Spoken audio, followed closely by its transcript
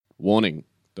Warning,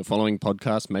 the following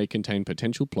podcast may contain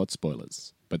potential plot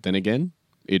spoilers, but then again,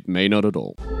 it may not at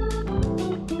all.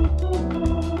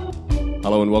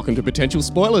 Hello and welcome to Potential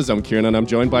Spoilers. I'm Kieran and I'm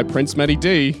joined by Prince Matty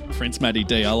D. Prince Matty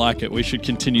D, I like it. We should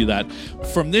continue that.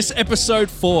 From this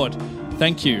episode forward,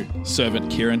 thank you,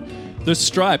 Servant Kieran. The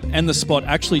stripe and the spot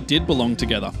actually did belong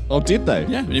together. Oh, did they?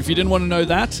 Yeah, and if you didn't want to know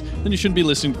that, then you shouldn't be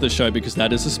listening to the show because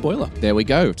that is a spoiler. There we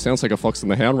go. Sounds like a Fox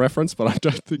and the Hound reference, but I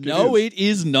don't think it is. No, it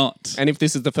is not. And if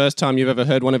this is the first time you've ever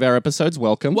heard one of our episodes,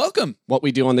 welcome. Welcome. What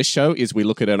we do on this show is we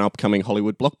look at an upcoming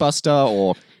Hollywood blockbuster,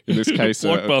 or in this case,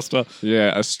 Blockbuster.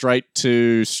 a straight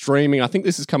to streaming. I think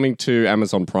this is coming to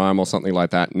Amazon Prime or something like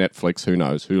that. Netflix, who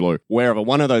knows, Hulu, wherever,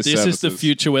 one of those This services. is the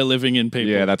future we're living in, people.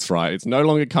 Yeah, that's right. It's no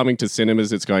longer coming to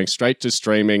cinemas. It's going straight to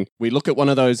streaming. We look at one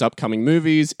of those upcoming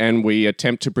movies and we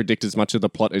attempt to predict as much of the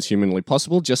plot as humanly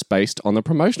possible just based on the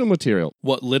promotional material.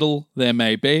 What little there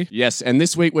may be. Yes, and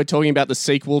this week we're talking about the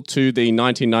sequel to the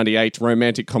 1998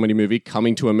 romantic comedy movie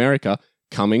Coming to America.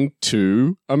 Coming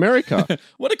to America.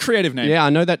 What a creative name. Yeah, I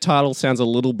know that title sounds a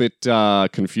little bit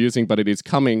confusing, but it is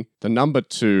Coming, the number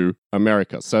 2,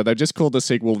 America. So they've just called the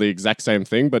sequel the exact same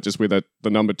thing, but just with the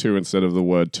number 2 instead of the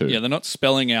word 2. Yeah, they're not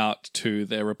spelling out 2,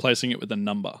 they're replacing it with a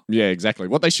number. Yeah, exactly.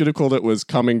 What they should have called it was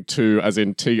Coming to, as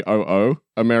in T-O-O,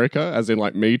 America, as in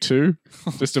like Me Too,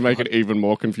 just to make it even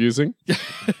more confusing.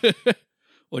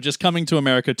 Or just Coming to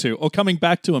America 2, or Coming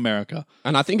Back to America.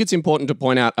 And I think it's important to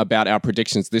point out about our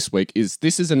predictions this week is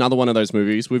this is another one of those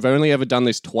movies. We've only ever done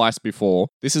this twice before.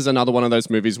 This is another one of those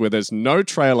movies where there's no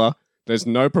trailer, there's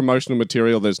no promotional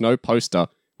material, there's no poster.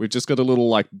 We've just got a little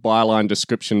like byline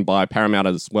description by Paramount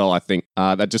as well, I think,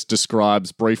 that just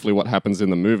describes briefly what happens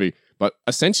in the movie. But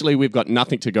essentially, we've got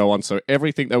nothing to go on, so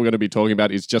everything that we're going to be talking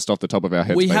about is just off the top of our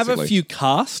heads, We basically. have a few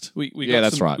cast.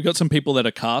 That's right. We got some people that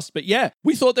are cast. But yeah,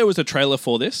 we thought there was a trailer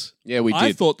for this. Yeah, we did.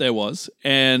 I thought there was.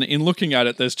 And in looking at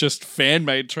it, there's just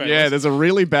fan-made trailers. Yeah, there's a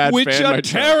really bad which fan-made are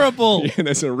trailer. terrible. Yeah,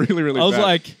 there's a really, really I was bad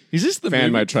like, is this the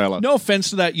fan-made movie? trailer. No offense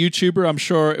to that YouTuber. I'm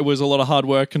sure it was a lot of hard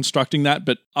work constructing that.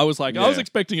 But I was like, I was Yeah.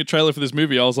 expecting a trailer for this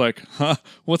movie. I was like,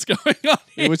 what's going on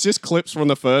here? It was just clips from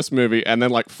the first movie and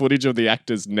then like footage of the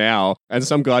actors now and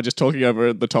some guy just talking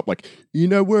over the top like,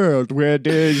 in a world where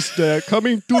there's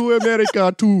Coming to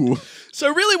America too.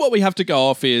 So really what we have to go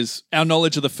off is our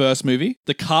knowledge of the first movie,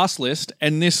 the cast list,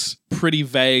 and this pretty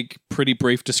vague, pretty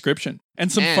brief description.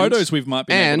 And some photos we might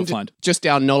be able to find. Just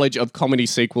our knowledge of comedy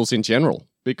sequels in general.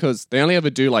 Because they only ever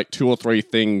do like 2 or 3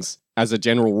 things as a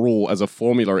general rule, as a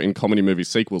formula in comedy movie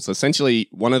sequels. Essentially,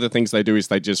 one of the things they do is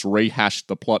they just rehash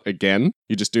the plot again.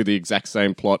 You just do the exact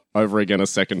same plot over again a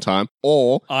second time.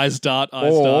 Or Eyes dart,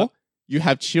 eyes dart. you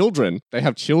have children. They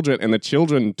have children and the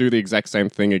children do the exact same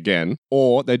thing again.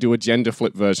 Or they do a gender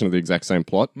flip version of the exact same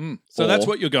plot. So that's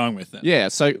what you're going with then. Yeah,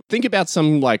 so think about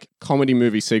some like comedy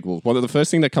movie sequels. Well, the first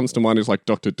thing that comes to mind is like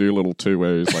Dr. Dolittle 2,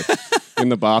 where he's like in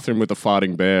the bathroom with the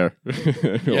farting bear.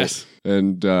 Yes.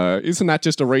 And isn't that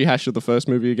just a rehash of the first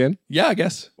movie again? Yeah, I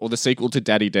guess. Or the sequel to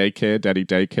Daddy Daycare, Daddy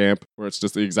Day Camp, where it's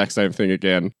just the exact same thing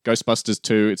again. Ghostbusters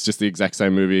 2, it's just the exact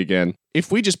same movie again. If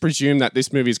we just presume that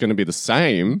this movie is going to be the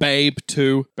same... Babe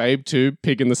 2. Babe 2,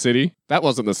 Pig in the City. That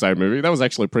wasn't the same movie. That was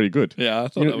actually pretty good. Yeah, I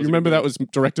thought You that was remember that was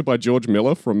directed by George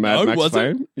Miller from Mad Max was it?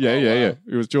 fame? Yeah, Oh, yeah. wow.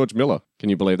 It was George Miller. Can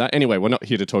you believe that? Anyway, we're not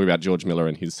here to talk about George Miller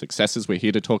and his successes. We're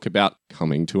here to talk about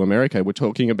Coming to America. We're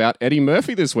talking about Eddie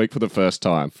Murphy this week for the first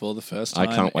time. For the first I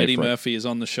time, can't wait Eddie for it. Murphy is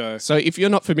on the show. So if you're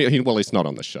not familiar... Well, he's not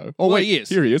on the show. Oh, Well, wait. he is.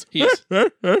 Here he is. He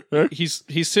is.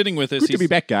 He's sitting with us. Good to be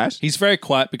back, guys. He's very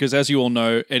quiet because, as you all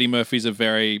know, Eddie Murphy's a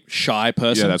very shy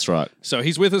person. Yeah, that's right. So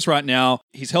he's with us right now.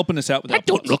 He's helping us out with our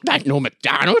plots. like no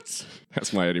McDonald's.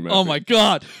 That's my Eddie Murphy. Oh my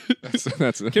God.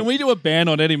 That's Can we do a ban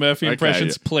on Eddie Murphy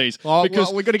impressions, yeah. please? Well,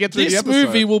 because we've got to get through the this episode.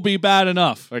 movie will be bad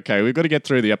enough. Okay, we've got to get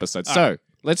through the episode. So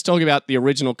let's talk about the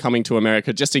original Coming to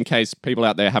America, just in case people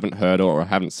out there haven't heard or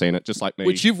haven't seen it, just like me.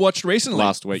 Which you've watched recently.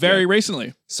 Last week, Very yeah.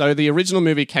 recently. So the original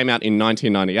movie came out in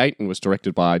 1998 and was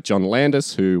directed by John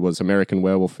Landis, who was American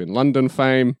Werewolf in London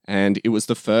fame. And it was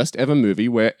the first ever movie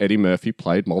where Eddie Murphy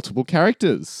played multiple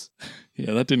characters.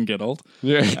 Yeah, that didn't get old.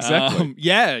 Yeah, exactly.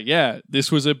 Yeah.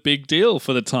 This was a big deal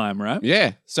for the time, right?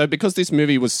 Yeah. So because this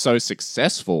movie was so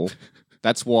successful,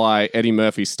 that's why Eddie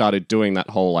Murphy started doing that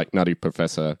whole like Nutty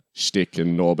Professor shtick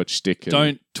and Norbert shtick. And,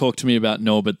 Don't talk to me about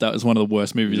Norbert. That was one of the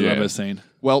worst movies Yeah. I've ever seen.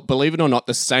 Well, believe it or not,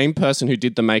 the same person who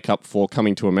did the makeup for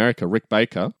Coming to America, Rick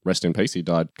Baker, rest in peace, he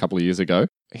died a couple of years ago.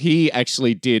 he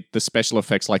actually did the special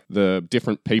effects, like the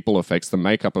different people effects, the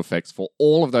makeup effects for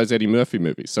all of those Eddie Murphy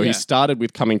movies. So he started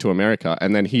with Coming to America,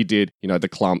 and then he did, the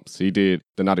Clumps, he did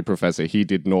The Nutty Professor, he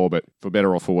did Norbit, for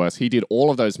better or for worse. He did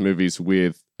all of those movies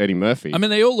with Eddie Murphy. I mean,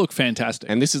 they all look fantastic.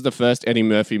 And this is the first Eddie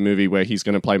Murphy movie where he's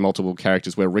going to play multiple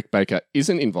characters where Rick Baker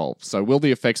isn't involved. So will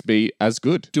the effects be as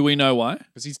good? Do we know why?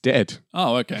 Because he's dead.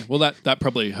 Oh, okay. Well, that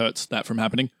probably hurts that from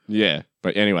happening. Yeah.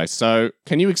 But anyway, so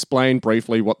can you explain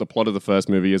briefly what the plot of the first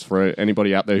movie is for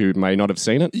anybody out there who may not have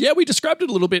seen it? Yeah, we described it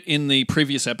a little bit in the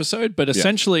previous episode, but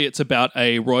essentially it's about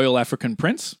a royal African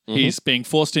prince. Mm-hmm. He's being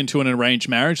forced into an arranged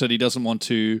marriage that he doesn't want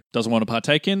to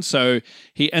partake in. So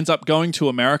he ends up going to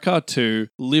America to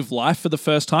live life for the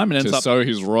first time and ends up sow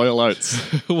his royal oats.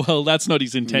 Well, that's not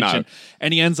his intention. No.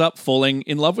 And he ends up falling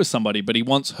in love with somebody, but he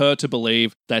wants her to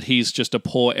believe that he's just a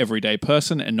poor everyday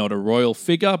person and not a royal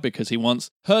figure because he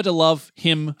wants her to love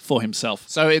him for himself.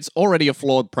 So it's already a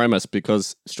flawed premise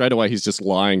because straight away he's just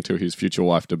lying to his future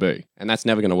wife-to-be, and that's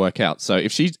never going to work out. So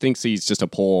if she thinks he's just a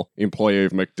poor employee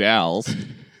of McDowell's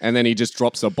and then he just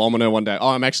drops a bomb on her one day, oh,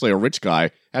 I'm actually a rich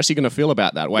guy, how's she going to feel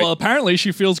about that? Wait, well, apparently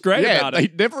she feels great about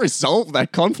it. They never resolve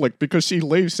that conflict because she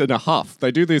leaves in a huff.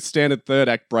 They do this standard third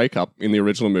act breakup in the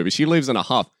original movie. She leaves in a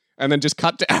huff. And then just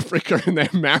cut to Africa and they're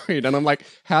married. And I'm like,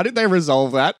 how did they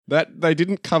resolve that? That they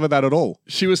didn't cover that at all.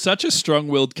 She was such a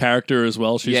strong-willed character as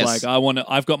well. She's like,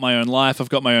 I've got my own life, I've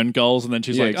got my own goals. And then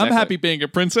she's like, exactly. I'm happy being a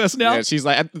princess now. Yeah, she's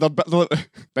like,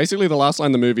 basically the last line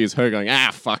of the movie is her going,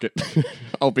 fuck it.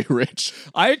 I'll be rich.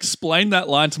 I explained that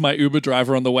line to my Uber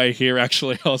driver on the way here,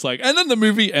 actually. I was like, and then the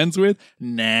movie ends with,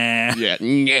 nah. Yeah,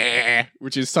 nah.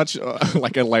 Which is such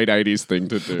like a late 80s thing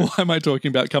to do. Why am I talking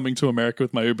about Coming to America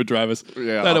with my Uber drivers?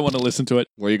 Yeah. They don't want to listen to it.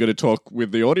 Well, you're going to talk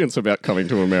with the audience about Coming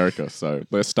to America, so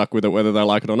they're stuck with it whether they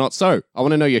like it or not. So, I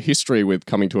want to know your history with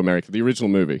Coming to America, the original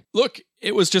movie. Look,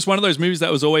 it was just one of those movies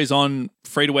that was always on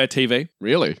free-to-air TV.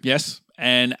 Really? Yes.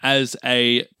 And as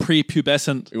a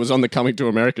prepubescent... It was on the Coming to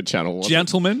America channel, wasn't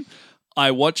gentleman,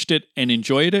 I watched it and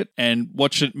enjoyed it and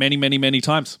watched it many, many, many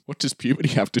times. What does puberty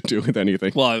have to do with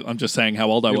anything? Well, I'm just saying how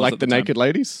old I was like at the naked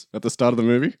ladies at the start of the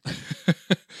movie?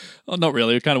 Oh, not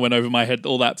really. It kind of went over my head,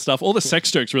 all that stuff. All the sex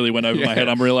jokes really went over my head,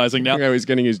 I'm realizing now. He's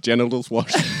getting his genitals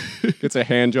washed. Gets a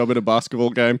hand job at a basketball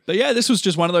game. But yeah, this was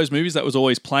just one of those movies that was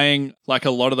always playing, like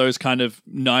a lot of those kind of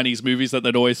 90s movies that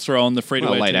they'd always throw on the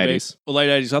free-to-air late TV. 80s. Well, late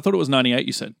 80s. I thought it was 98,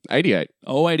 you said. 88.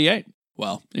 Oh, 88.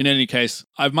 Well, in any case,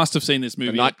 I must have seen this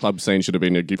movie. The nightclub scene should have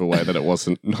been a giveaway that it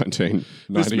wasn't 1998.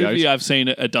 This movie I've seen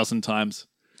a dozen times.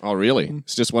 Oh, really?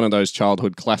 It's just one of those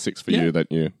childhood classics for you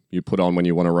that you put on when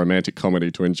you want a romantic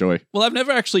comedy to enjoy. Well, I've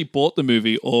never actually bought the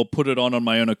movie or put it on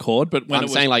my own accord, but when I'm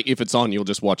saying, like, if it's on, you'll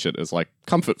just watch it as, like,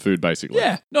 comfort food, basically.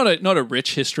 Yeah, not a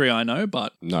rich history, I know,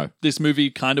 but this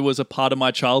movie kind of was a part of my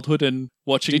childhood and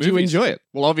watching movies. Did you enjoy it?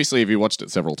 Well, obviously, if you watched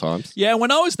it several times. Yeah, when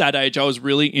I was that age, I was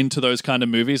really into those kind of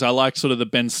movies. I liked sort of the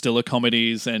Ben Stiller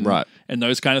comedies and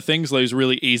those kind of things, those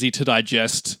really easy to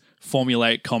digest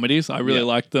formulaic comedies. I really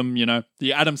liked them,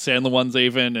 the Adam Sandler ones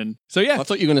even. And so, yeah. I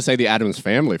thought you were going to say the Addams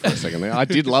Family for a second there. I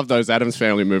did love those Addams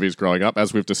Family movies growing up,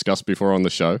 as we've discussed before on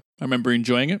the show. I remember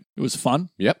enjoying it. It was fun.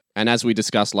 Yep. And as we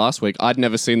discussed last week, I'd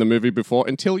never seen the movie before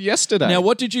until yesterday. Now,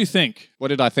 what did you think? What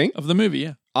did I think? Of the movie,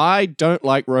 yeah. I don't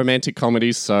like romantic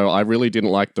comedies, so I really didn't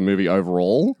like the movie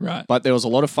overall. Right. But there was a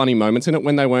lot of funny moments in it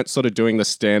when they weren't sort of doing the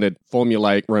standard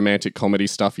formulaic romantic comedy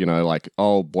stuff, like,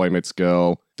 oh, boy meets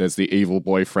girl. There's the evil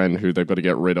boyfriend who they've got to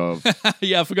get rid of.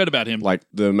 Yeah, I forgot about him. Like,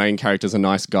 the main character's a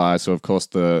nice guy, so of course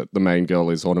the main girl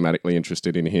is automatically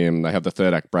interested in him. They have the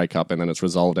third act breakup, and then it's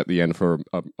resolved at the end for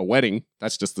a wedding.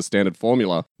 That's just the standard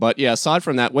formula. But yeah, aside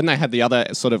from that, when they had the other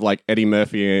sort of like Eddie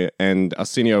Murphy and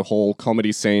Arsenio Hall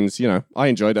comedy scenes, I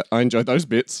enjoyed it. I enjoyed those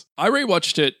bits. I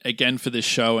rewatched it again for this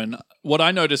show, and what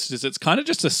I noticed is it's kind of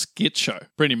just a skit show,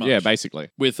 pretty much. Yeah, basically.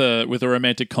 With a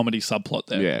romantic comedy subplot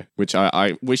there. Yeah, which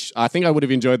I think I would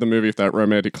have enjoyed the movie if that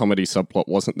romantic comedy subplot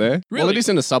wasn't there. Really? Well, it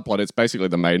isn't a subplot. It's basically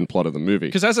the main plot of the movie.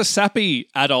 Because as a sappy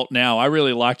adult now, I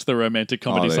really liked the romantic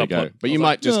comedy there subplot. You go. But you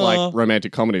might just like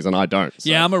romantic comedies, and I don't. So.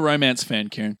 Yeah, I'm a romance fan,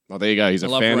 Kieran. Oh, there you go. He's a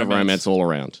fan of romance all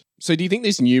around. So do you think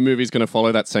this new movie is going to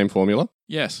follow that same formula?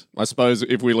 Yes. I suppose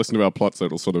if we listen to our plots,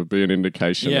 it'll sort of be an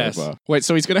indication of... Wait,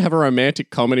 so he's going to have a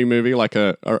romantic comedy movie, like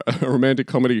a romantic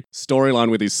comedy storyline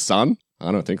with his son?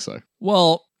 I don't think so.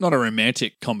 Well, not a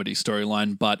romantic comedy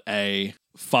storyline, but a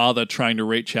father trying to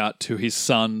reach out to his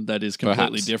son that is completely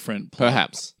Perhaps. different. Plot,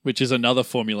 Perhaps. Which is another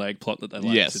formulaic plot that they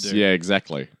like to do. Yeah,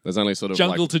 exactly. There's only sort of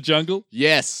Jungle to jungle.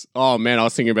 Yes. Oh, man, I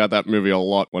was thinking about that movie a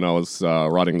lot when I was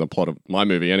writing the plot of my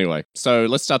movie anyway. So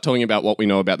let's start talking about what we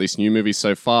know about this new movie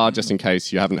so far, just in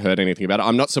case you haven't heard anything about it.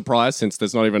 I'm not surprised since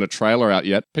there's not even a trailer out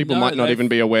yet. People might not even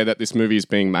be aware that this movie is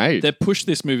being made. They've pushed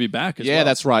this movie back as well. Yeah,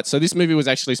 that's right. So this movie was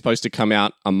actually supposed to come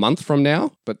out a month from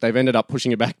now, but they've ended up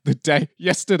pushing it back the day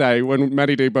yesterday when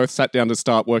Maddie D both sat down to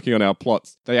start working on our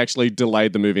plots. They actually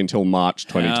delayed the movie until March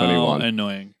 2021. How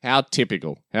annoying. How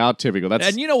typical. How typical. That's,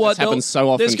 and you know what? That's happened so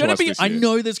often there's to us be, this I year.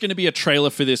 know there's going to be a trailer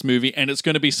for this movie, and it's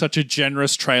going to be such a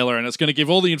generous trailer, and it's going to give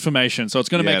all the information, so it's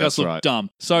going to make us look dumb.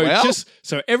 So just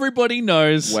so everybody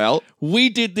knows, we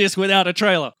did this without a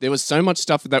trailer. There was so much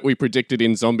stuff that we predicted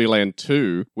in Zombieland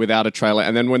 2 without a trailer,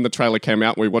 and then when the trailer came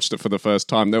out and we watched it for the first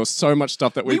time, there was so much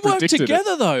stuff that we predicted. We worked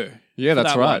together, though. Yeah,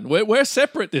 that's right. We're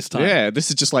separate this time. Yeah, this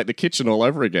is just like The Kitchen all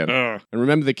over again. And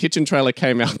remember, The Kitchen trailer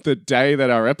came out the day that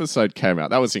our episode came out.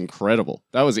 That was incredible.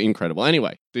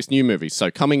 Anyway, this new movie.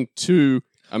 So coming to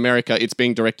America, it's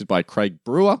being directed by Craig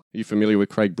Brewer. Are you familiar with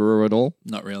Craig Brewer at all?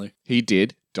 Not really. He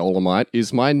did Dolomite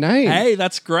Is My Name. Hey,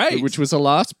 that's great. Which was the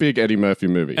last big Eddie Murphy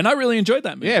movie. And I really enjoyed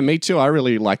that movie. Yeah, me too. I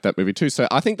really liked that movie too. So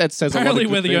I think that says Apparently a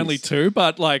lot of good we're the only two,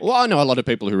 but like... Well, I know a lot of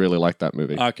people who really like that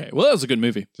movie. Okay, well, that was a good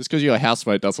movie. Just because your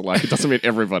housemate doesn't like it doesn't mean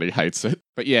everybody hates it.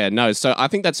 But yeah, no. So I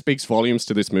think that speaks volumes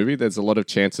to this movie. There's a lot of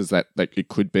chances that it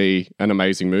could be an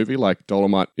amazing movie like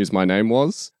Dolomite Is My Name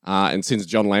was. And since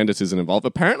John Landis isn't involved,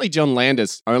 apparently John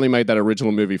Landis only made that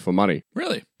original movie for money.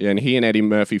 Really? Yeah, and he and Eddie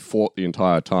Murphy fought the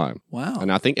entire time. Wow.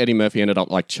 And I think Eddie Murphy ended up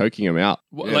like choking him out.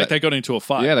 They got into a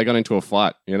fight? Yeah, they got into a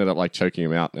fight. He ended up like choking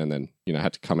him out and then,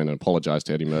 had to come in and apologize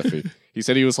to Eddie Murphy. He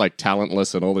said he was like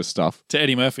talentless and all this stuff. To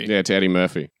Eddie Murphy? Yeah, to Eddie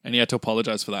Murphy. And he had to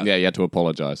apologize for that? Yeah, he had to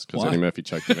apologize because Eddie Murphy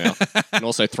choked him out. And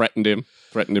also threatened him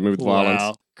with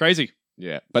violence. Crazy.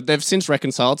 Yeah, but they've since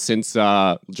reconciled since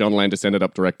John Landis ended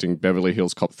up directing Beverly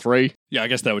Hills Cop 3. Yeah, I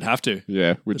guess they would have to.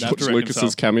 Yeah, with George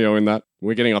Lucas's cameo in that.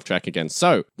 We're getting off track again.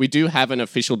 So, we do have an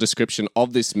official description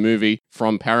of this movie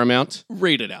from Paramount.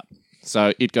 Read it out.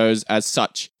 So it goes as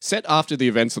such. Set after the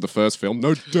events of the first film,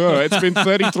 no duh, it's been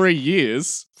 33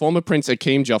 years, former Prince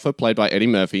Akeem Joffer, played by Eddie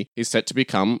Murphy, is set to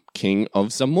become King of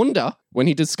Zamunda when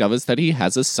he discovers that he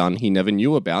has a son he never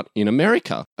knew about in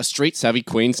America, a street-savvy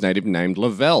Queens native named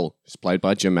Lavelle, who's played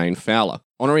by Jermaine Fowler.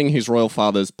 Honoring his royal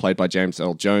father's, played by James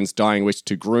L. Jones, dying wish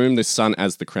to groom this son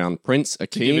as the crown prince, Akeem...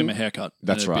 To give him a haircut.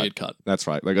 That's and a right. beard cut. That's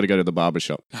right. They got to go to the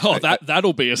barbershop. Oh,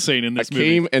 that'll be a scene in this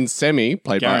Akeem movie. and Semi,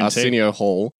 played by Arsenio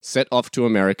Hall, set off to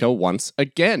America once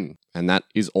again. And that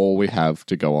is all we have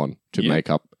to go on to make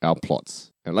up our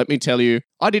plots. And let me tell you,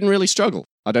 I didn't really struggle.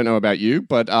 I don't know about you,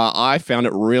 but I found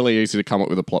it really easy to come up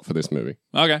with a plot for this movie.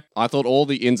 Okay. I thought all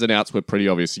the ins and outs were pretty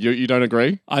obvious. You don't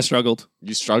agree? I struggled.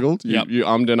 You struggled? Yep. You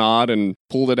ummed and ahed and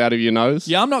pulled it out of your nose?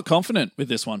 Yeah, I'm not confident with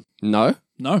this one. No?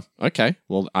 No. Okay.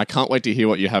 Well, I can't wait to hear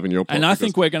what you have in your plot. And I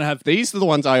think we're going to have... These are the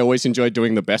ones I always enjoy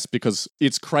doing the best because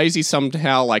it's crazy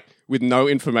somehow, like, with no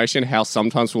information, how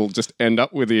sometimes we'll just end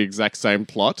up with the exact same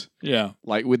plot. Yeah.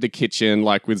 Like with The Kitchen,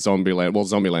 like with Zombieland. Well,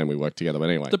 Zombieland we worked together, but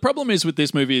anyway. The problem is with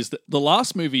this movie is that the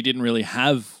last movie didn't really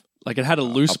have... Like, it had a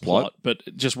loose plot, but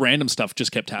just random stuff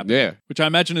just kept happening. Yeah. Which I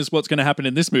imagine is what's going to happen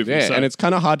in this movie. Yeah, so. and it's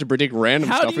kind of hard to predict random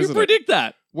stuff, isn't it? How do you predict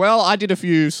that? Well, I did a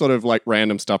few sort of like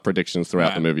random stuff predictions throughout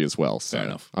Right. the movie as well. So Fair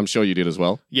enough. I'm sure you did as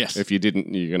well. Yes. If you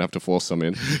didn't, you're going to have to force some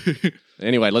in.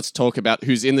 Anyway, let's talk about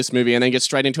who's in this movie and then get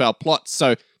straight into our plot.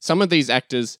 So some of these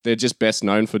actors, they're just best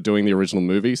known for doing the original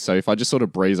movie. So if I just sort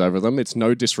of breeze over them, it's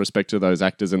no disrespect to those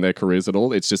actors and their careers at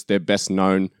all. It's just they're best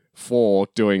known for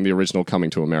doing the original Coming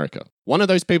to America. One of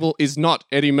those people is not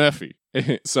Eddie Murphy.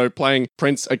 So playing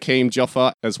Prince Akeem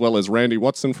Joffer, as well as Randy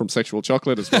Watson from Sexual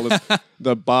Chocolate, as well as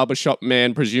the barbershop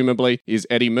man, presumably, is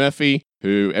Eddie Murphy,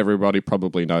 who everybody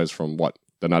probably knows from what?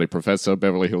 The Nutty Professor,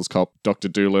 Beverly Hills Cop, Dr.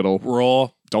 Dolittle, Raw.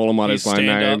 Dolomite Is My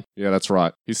Name. Yeah, that's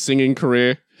right. His singing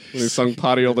career, when he sung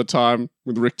Party All the Time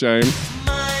with Rick James.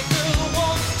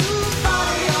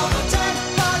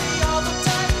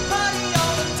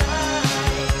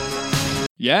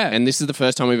 Yeah. And this is the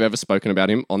first time we've ever spoken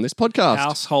about him on this podcast.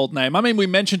 Household name. I mean, we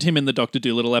mentioned him in the Dr.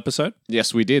 Dolittle episode.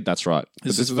 Yes, we did. That's right. But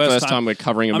This this is is the the first first time we're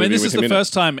covering a I movie mean, this with is him the in it.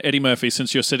 first time, Eddie Murphy,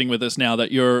 since you're sitting with us now, that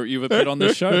you've appeared on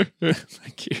this show.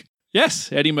 Thank you.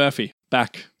 Yes, Eddie Murphy,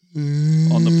 back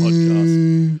on the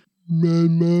podcast. My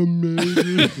mom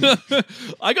made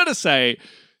I gotta say,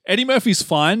 Eddie Murphy's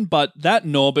fine, but that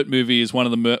Norbit movie is one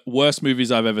of the worst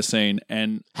movies I've ever seen,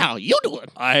 and How you doing?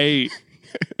 I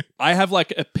I have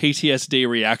like a PTSD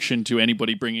reaction to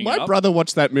anybody bringing it My up. brother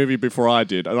watched that movie before I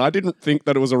did, and I didn't think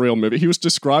that it was a real movie. He was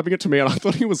describing it to me, and I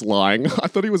thought he was lying. I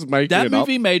thought he was making That it up.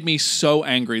 movie made me so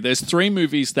angry. There's 3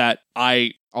 movies that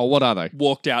I Oh, what are they?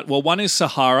 walked out. Well, one is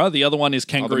Sahara, the other one is Oh,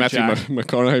 the Kangaroo Matthew Jack,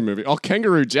 McConaughey movie. Oh,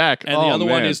 Kangaroo Jack. and oh, the other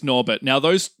one man. is Norbit. Now,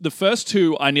 the first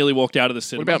 2, I nearly walked out of the What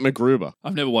cinema. about MacGruber?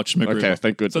 I've never watched MacGruber. Okay,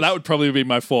 thank goodness. So that would probably be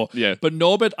my 4. Yeah. But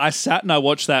Norbit, I sat and I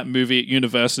watched that movie at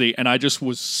university, and I just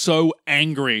was so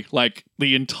angry. Like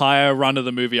the entire run of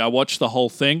the movie, I watched the whole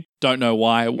thing. Don't know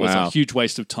why. It was Wow. a huge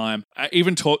waste of time.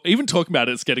 Even talking about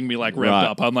it, it's getting me like revved Right.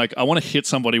 up. I'm like, I want to hit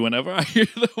somebody whenever I hear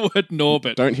the word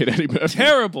Norbit. Don't hit Eddie Murphy.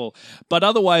 Terrible. But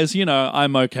otherwise,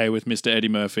 I'm okay with Mr. Eddie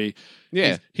Murphy.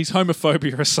 Yeah. His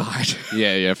homophobia aside.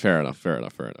 Yeah, fair enough.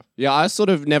 Yeah, I sort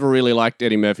of never really liked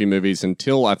Eddie Murphy movies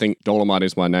until I think Dolomite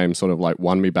Is My Name sort of like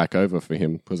won me back over for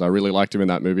him because I really liked him in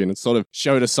that movie and it sort of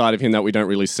showed a side of him that we don't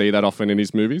really see that often in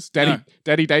his movies. Daddy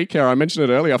Daycare, I mentioned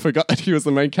it earlier. I forgot that he was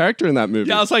the main character in that movie.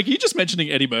 Yeah, I was like, you just mentioning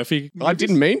Eddie Murphy. I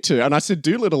didn't mean to, and I said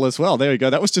Doolittle as well. There you go.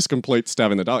 That was just complete stab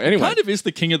in the dark. Anyway, Kind of is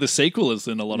the king of the sequelers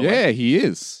in a lot of ways. yeah, he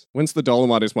is. When's the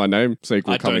Dolomite Is My Name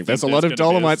sequel I don't coming? think There's a there's lot of gonna be a-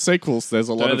 Dolomite sequels. There's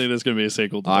a I lot don't of. think there's going to be a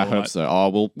sequel to I Dolomite. hope so.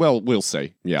 Oh, we'll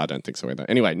see. Yeah, I don't think so either.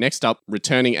 Anyway, next up,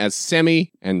 returning as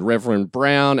Semi and Reverend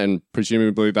Brown, and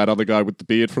presumably that other guy with the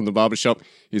beard from the barbershop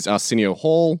is Arsenio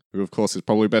Hall, who of course is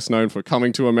probably best known for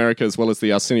Coming to America as well as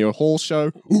the Arsenio Hall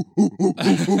show.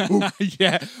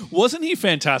 Yeah. Wasn't he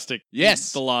fantastic?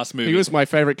 Yes. in the last movie. He was my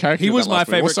favorite character. He in was that my last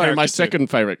movie. favorite Well, sorry, my character too. second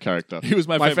favorite character. He was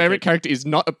my favorite favorite character is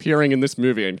not appearing in this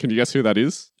movie, and can you guess who that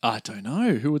is? I don't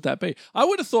know. Who would that be? I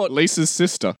would have thought. Lisa's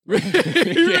sister. Really?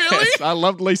 Yes, I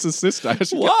loved Lisa's sister.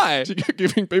 Why? She kept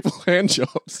giving people hand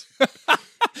jobs.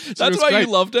 That's why you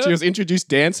loved her? She was introduced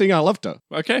dancing. I loved her.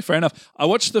 Okay, fair enough. I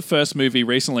watched the first movie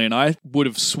recently, and I would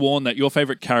have sworn that your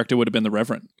favorite character would have been the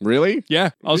Reverend. Really? Yeah,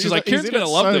 I was just like, Kieran's going to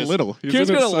love this. Kieran's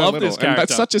going to love this And character.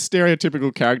 that's such a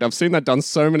stereotypical character. I've seen that done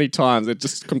so many times. It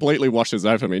just completely washes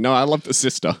over me. No, I love the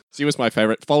sister. She was my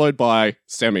favorite, followed by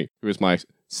Semi, who was my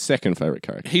second favorite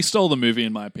character. He stole the movie,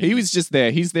 in my opinion. He was just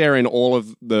there. He's there in all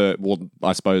of the, well,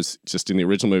 I suppose just in the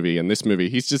original movie and this movie,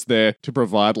 he's just there to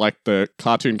provide like the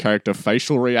cartoon character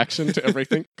facial reaction to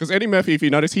everything. Because Eddie Murphy, if you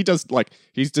notice, he does like,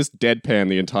 he's just deadpan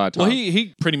the entire time. Well,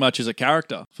 he pretty much is a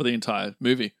character for the entire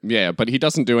movie. Yeah, but he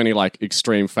doesn't do any like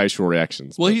extreme facial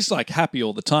reactions. Well, he's like happy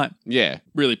all the time. Yeah.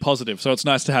 Really positive. So it's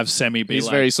nice to have Semi be He's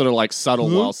like, very sort of like subtle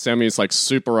while Semi is like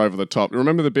super over the top.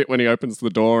 Remember the bit when he opens the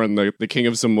door and the King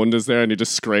of Zamunda's there and he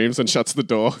just screams and shuts the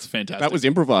door? it's fantastic. That was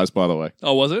improvised, by the way.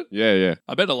 Oh, was it? Yeah.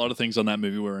 I bet a lot of things on that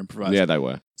movie were improvised. Yeah, they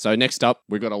were. So next up,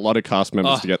 we've got a lot of cast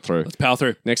members to get through. Let's power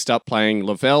through. Next up, playing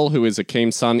Lavelle, who is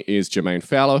Akeem's son, is Jermaine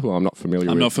Fowler, who I'm not familiar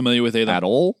I'm with not familiar with either. at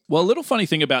all. Well, a little funny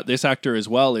thing about this actor as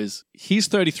well is he's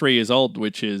 33 years old,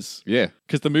 which is Yeah.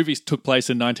 because the movie took place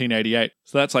in 1988.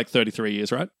 So that's like 33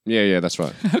 years, right? Yeah, that's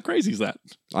right. How crazy is that?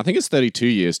 I think it's 32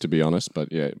 years, to be honest.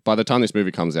 But yeah, by the time this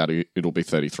movie comes out, it'll be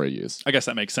 33 years. I guess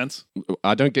that makes sense.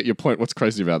 I don't get your point. What's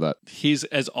crazy about that? He's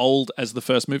as old as the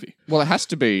first movie. Well, it has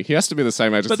to be. He has to be the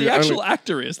same age. But It's the actual only-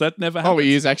 actor is. That never Oh, happened.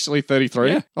 he is actually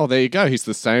 33? Yeah. Oh, there you go. He's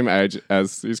the same age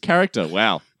as his character.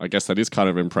 Wow. I guess that is kind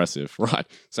of impressive. Right.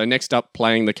 So next up,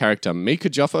 playing the character Mika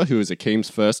Joffa, who is Akeem's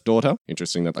first daughter.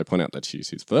 Interesting that they point out that she's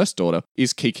his first daughter,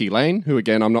 is Kiki Lane, who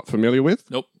again, I'm not familiar with.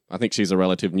 Nope. I think she's a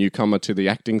relative newcomer to the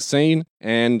acting scene.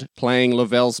 And playing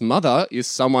Lavelle's mother is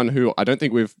someone who I don't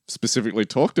think we've specifically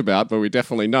talked about, but we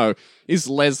definitely know, is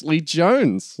Leslie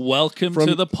Jones. Welcome From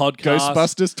to the podcast.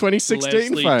 Ghostbusters 2016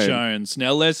 Leslie fame. Jones.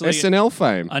 Now, Leslie, SNL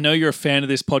fame. I know you're a fan of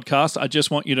this podcast. I just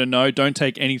want you to know, don't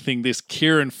take anything this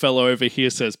Kieran fellow over here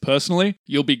says personally.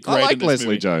 You'll be great I like in this Leslie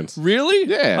movie. Jones. Really?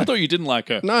 Yeah. I thought you didn't like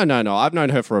her. No. I've known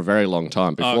her for a very long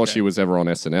time before Okay. she was ever on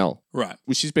SNL. Right.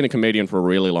 Well, she's been a comedian for a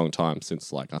really long time,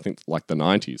 since I think the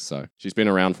 90s. So she's been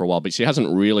around for a while, but she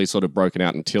hasn't really sort of broken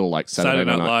out until like Saturday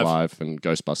Night Live and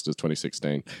Ghostbusters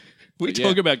 2016. We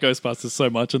talk about Ghostbusters so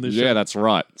much on this show. Yeah, that's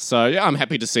right. So yeah, I'm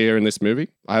happy to see her in this movie.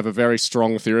 I have a very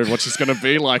strong theory of what she's going to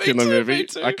be like in the movie. me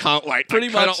too. I can't wait. Pretty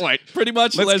I cannot much. wait. Pretty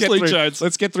much Let's Leslie get through, Jones.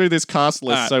 Let's get through this cast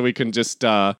list Alright. so we can just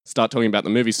start talking about the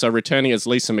movie. So returning as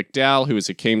Lisa McDowell, who is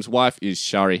Akeem's wife, is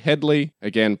Shari Headley.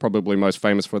 Again, probably most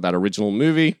famous for that original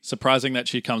movie. Surprising that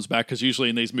she comes back because usually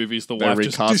in these movies the They wife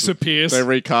just recast- disappears. They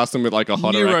recast them with like a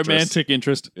hotter New actress. romantic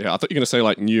interest. Yeah, I thought you were going to say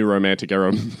like new romantic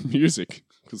era music.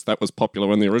 because that was popular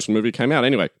when the original movie came out.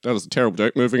 Anyway, that was a terrible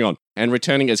joke. Moving on. And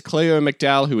returning as Cleo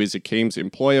McDowell, who is Akeem's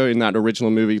employer in that original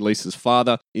movie, Lisa's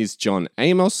father, is John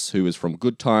Amos, who is from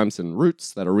Good Times and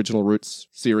Roots, that original Roots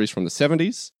series from the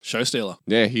 70s. Show stealer.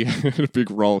 Yeah, he had a big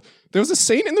role. There was a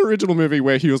scene in the original movie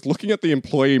where he was looking at the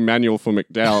employee manual for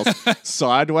McDowell's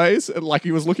sideways, like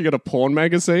he was looking at a porn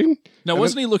magazine. Now,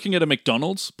 wasn't he looking at a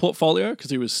McDonald's portfolio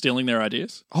because he was stealing their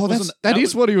ideas? Oh, that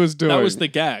is what he was doing. That was the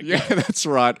gag. Yeah, that's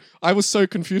right. I was so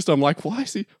confused. I'm like, why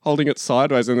is he holding it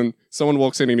sideways? And then someone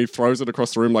walks in and he throws it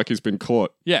across the room like he's been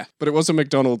caught. Yeah. But it was a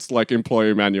McDonald's like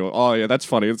employee manual. Oh yeah, that's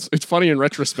funny. It's funny in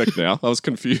retrospect now. I was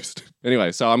confused.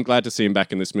 Anyway, so I'm glad to see him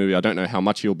back in this movie. I don't know how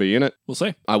much he'll be in it. We'll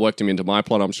see. I worked him into my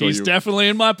plot. I'm sure He's definitely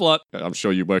in my plot. I'm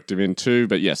sure you worked him in too.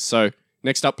 But yes, so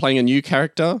next up, playing a new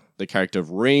character, the character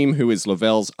of Reem, who is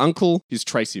Lavelle's uncle, is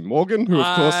Tracy Morgan, who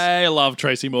of course I love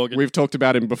Tracy Morgan. we've talked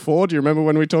about him before. Do you remember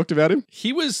when we talked about him?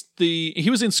 He was in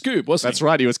Scoob, wasn't That's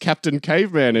right. He was Captain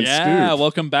Caveman in Yeah, Scoob.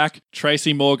 welcome back,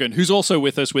 Tracy Morgan, who's also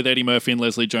with us with Eddie Murphy and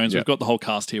Leslie Jones. Yeah. We've got the whole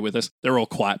cast here with us. They're all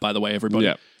quiet, by the way, everybody.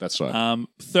 Yeah, that's right.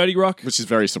 30 Rock. Which is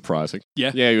very surprising.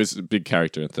 Yeah. Yeah, he was a big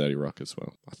character in 30 Rock as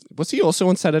well. Was he also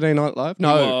on Saturday Night Live?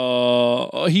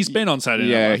 No. He's been on Saturday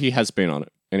Night Yeah, Live. he has been on it.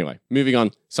 Anyway, moving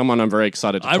on. Someone I'm very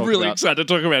excited to talk I'm really about. excited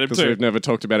to talk about him Because too. we've never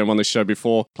talked about him on this show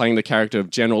before. Playing the character of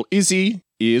General Izzy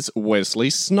is Wesley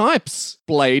Snipes.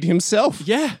 Blade himself.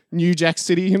 Yeah. New Jack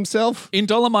City himself. In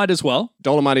Dolomite as well.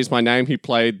 Dolomite is my name. He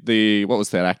played what was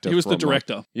that actor? He was the from,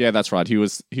 director. Yeah, that's right. He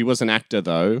was an actor,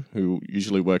 though, who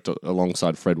usually worked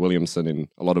alongside Fred Williamson in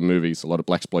a lot of movies, a lot of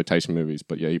blaxploitation movies.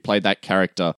 But yeah, he played that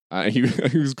character. He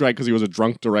was great because he was a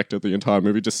drunk director the entire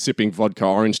movie, just sipping vodka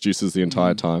orange juices the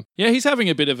entire time. Yeah, he's having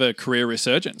a bit of a career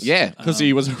resurgence. Yeah, because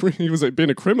he was been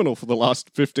a criminal for the last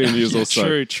 15 years or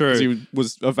so. True. 'Cause he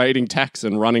was evading tax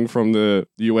and running from the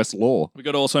US law. We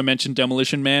got to also mention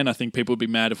Demolition Man. I think people would be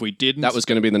mad if we didn't. That was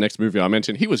going to be the next movie I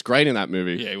mentioned. He was great in that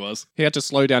movie. Yeah, he was. He had to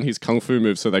slow down his kung fu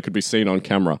moves so they could be seen on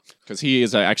camera because he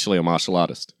is actually a martial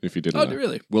artist. If you didn't know.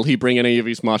 Really? Will he bring any of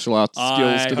his martial arts skills to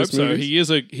I hope this so. movie?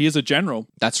 He is a general.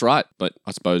 That's right, but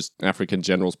I suppose African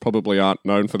generals probably aren't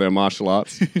known for their martial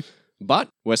arts. But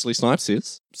Wesley Snipes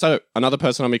is. So another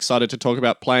person I'm excited to talk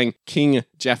about playing King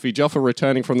Jaffe Joffa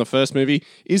returning from the first movie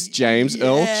is James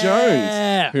Earl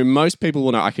Jones, who most people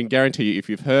will know. I can guarantee you, if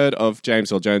you've heard of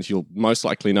James Earl Jones, you'll most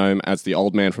likely know him as the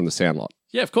old man from The Sandlot.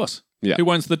 Yeah, of course. Yeah.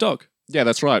 Who owns the dog? Yeah,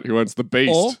 that's right. Who owns the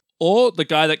beast? Or the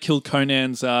guy that killed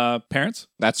Conan's parents?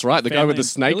 That's right. The guy with the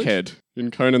Family snake village? head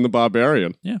in Conan the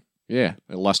Barbarian. Yeah. Yeah,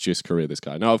 illustrious career, this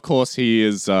guy. Now, of course, he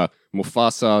is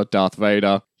Mufasa, Darth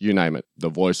Vader, you name it. The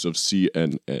voice of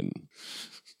CNN.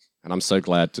 And I'm so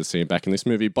glad to see him back in this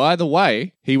movie. By the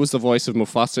way, he was the voice of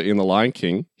Mufasa in The Lion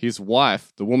King. His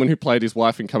wife, the woman who played his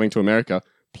wife in Coming to America,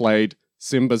 played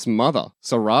Simba's mother,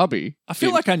 Sarabi. I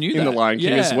feel like I knew that. In The Lion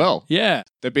King as well. Yeah.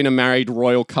 They've been a married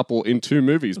royal couple in 2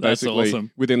 movies, That's basically,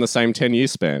 awesome. within the same 10-year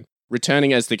span.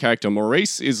 Returning as the character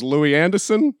Maurice is Louis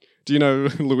Anderson. Do you know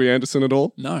Louis Anderson at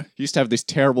all? No. He used to have this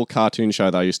terrible cartoon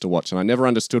show that I used to watch, and I never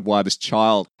understood why this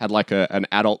child had like an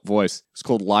adult voice. It's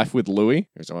called Life with Louis.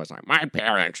 He was always like, my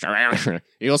parents.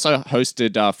 He also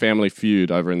hosted Family Feud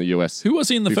over in the US. Who was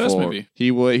he in the first movie? He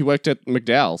worked at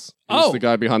McDowell's. He was the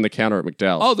guy behind the counter at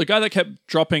McDowell's. Oh, the guy that kept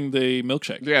dropping the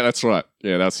milkshake. Yeah, that's right.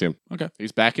 Yeah, that's him. Okay.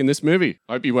 He's back in this movie.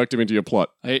 I hope you worked him into your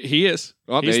plot. He is.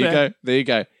 Oh, He's there you there. go. There you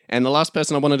go. And the last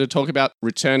person I wanted to talk about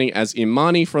returning as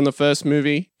Imani from the first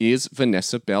movie is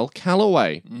Vanessa Bell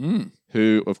Calloway,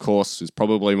 who, of course, is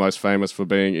probably most famous for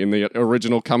being in the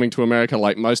original Coming to America,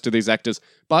 like most of these actors.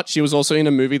 But she was also in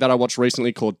a movie that I watched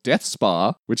recently called Death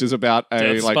Spa, which is about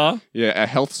a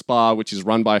health spa which is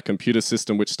run by a computer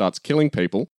system which starts killing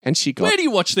people. And she got Where do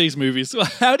you watch these movies?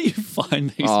 How do you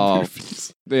find these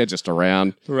movies? They're just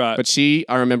around. Right. But she,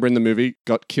 I remember in the movie,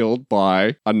 got killed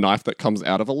by a knife that comes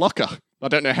out of a locker. I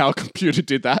don't know how a computer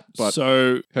did that, but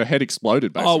so, her head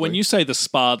exploded, basically. when you say the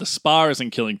spa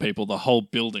isn't killing people, the whole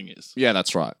building is. Yeah,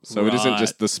 that's right. So it isn't Right.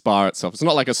 just the spa itself. It's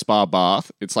not like a spa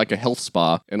bath. It's like a health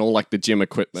spa and all like the gym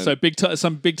equipment. So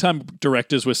some big time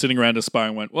directors were sitting around a spa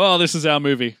and went, well, this is our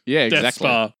movie. yeah, Death exactly.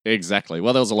 Spa. Exactly.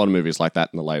 Well, there was a lot of movies like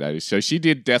that in the late 80s. So she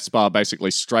did Death Spa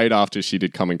basically straight after she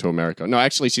did Coming to America. No,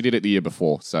 actually, she did it the year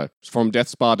before. So from Death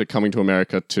Spa to Coming to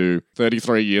America to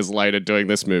 33 years later doing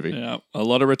this movie. Yeah, a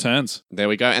lot of returns. There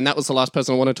we go. And that was the last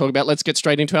person I want to talk about. Let's get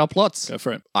straight into our plots. Go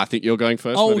for it. I think you're going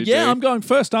first. Oh, maybe, yeah, G. I'm going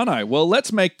first, aren't I? Well,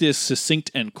 let's make this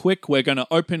succinct and quick. We're going to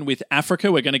open with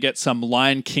Africa. We're going to get some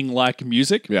Lion King-like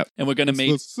music. Yep. And we're going to The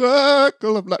meet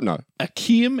circle of life. No.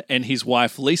 Akeem and his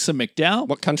wife, Lisa McDowell.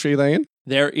 What country are they in?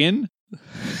 They're in...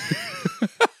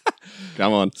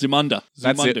 Come on. Zumunda.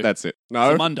 That's it. That's it.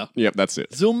 No. Zumunda. Yep, that's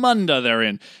it. Zumunda they're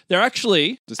in. They're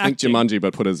actually Just think Jumanji,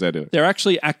 but put a Z in it. They're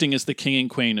actually acting as the king and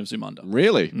queen of Zumunda.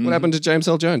 Really? What happened to James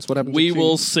L. Jones? What happened to We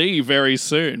will see very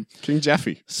soon. King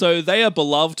Jaffe? So they are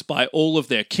beloved by all of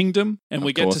their kingdom, and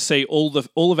we get to see all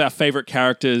of our favorite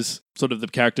characters, sort of the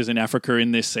characters in Africa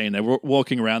in this scene. They're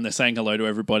walking around, they're saying hello to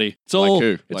everybody. It's all Like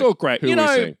who? It's Like, all great. who are we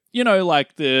seeing?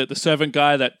 Like the servant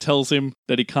guy that tells him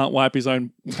that he can't wipe his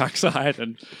own backside,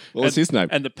 and What was his name?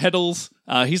 And the pedals.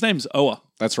 His name's Oa.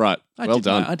 That's right. Well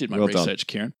done. I did my Well research,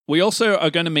 Kieran. We also are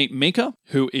going to meet Mika,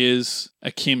 who is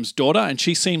Akim's daughter, and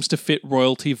she seems to fit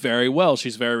royalty very well.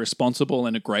 She's very responsible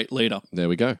and a great leader. There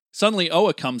we go. Suddenly,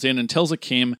 Oa comes in and tells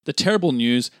Akim the terrible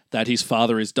news that his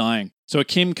father is dying. So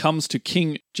Akim comes to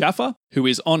King Jaffa, who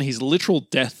is on his literal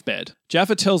deathbed.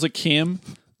 Jaffa tells Akim...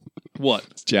 What?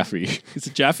 It's Jaffe. Is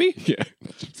it Jaffe? Yeah.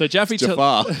 So Jaffe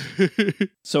Jafar.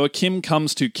 So Akim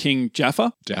comes to King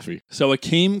Jaffa. Jaffe. So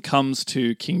Akim comes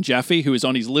to King Jaffe, who is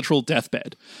on his literal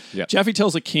deathbed. Yep. Jaffe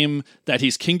tells Akim that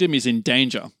his kingdom is in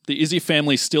danger. The Izzy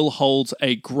family still holds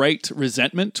a great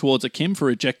resentment towards Akim for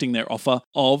rejecting their offer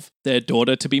of their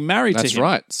daughter to be married to him. That's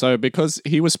right. So because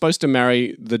he was supposed to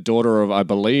marry the daughter of, I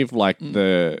believe, like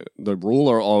the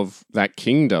ruler of that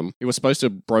kingdom, he was supposed to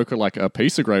broker like a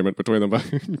peace agreement between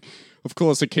them. Of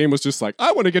course, Akim was just like,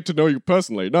 I want to get to know you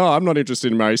personally. No, I'm not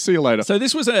interested in marriage. See you later. So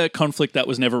this was a conflict that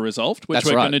was never resolved, which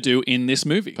we're going to do in this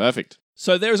movie. Perfect.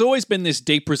 So there's always been this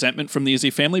deep resentment from the Izzy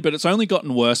family, but it's only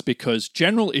gotten worse because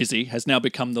General Izzy has now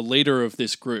become the leader of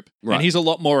this group. Right. And he's a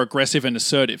lot more aggressive and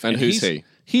assertive. And who's he?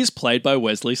 He's played by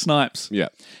Wesley Snipes. Yeah.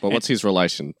 Well, what's his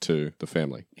relation to the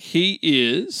family? He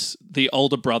is the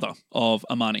older brother of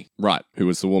Amani. Right. Who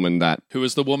was the woman that... Who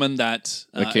was the woman that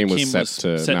Akim was set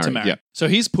to marry. Yeah. So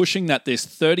he's pushing that this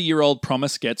 30-year-old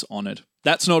promise gets honoured.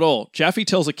 That's not all. Jaffe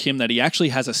tells Akim that he actually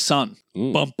has a son.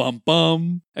 Bum, bum,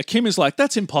 bum. Akim is like,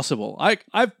 that's impossible.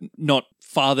 I've not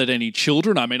fathered any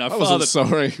children. I mean, I'd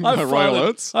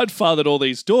fathered all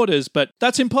these daughters, but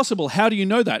that's impossible. How do you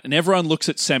know that? And everyone looks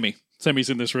at Semi.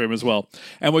 Semi's in this room as well.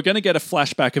 And we're going to get a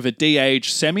flashback of a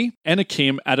de-aged Semi and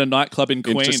Akim at a nightclub in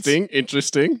Queens.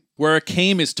 Interesting. Where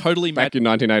Akim is totally... Back in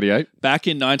 1988. Back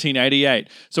in 1988.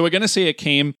 So we're going to see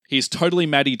Akim. He's totally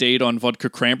Matty D'd on vodka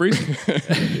cranberries.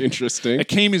 Interesting.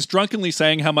 Akim is drunkenly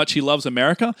saying how much he loves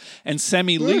America, and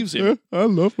Semi leaves him. I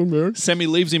love America. Semi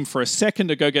leaves him for a second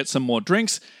to go get some more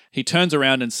drinks. He turns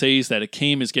around and sees that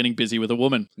Akim is getting busy with a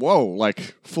woman. Whoa,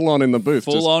 like full on in the booth.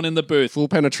 Full on in the booth. Full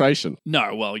penetration.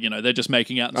 No, well, they're just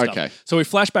making out and stuff. Okay. So we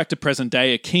flash back to present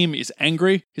day. Akim is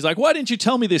angry. He's like, why didn't you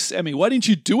tell me this, Semi? Why didn't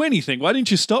you do anything? Why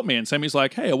didn't you stop me? And Semi's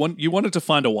like, hey, you wanted to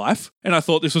find a wife, and I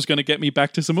thought this was going to get me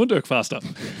back to Zamundurk faster.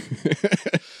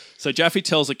 So Jaffe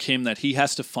tells Akim that he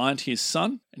has to find his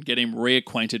son and get him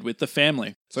reacquainted with the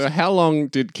family. So how long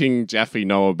did King Jaffe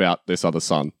know about this other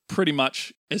son? Pretty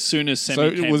much as soon as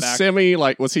Semi came back. Semi,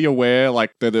 was he aware,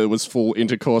 that there was full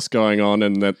intercourse going on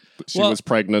and that she was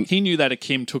pregnant? He knew that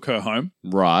Akim took her home.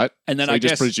 Right. And then so I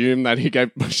just presumed that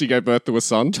she gave birth to a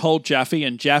son? Told Jaffe,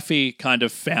 and Jaffe kind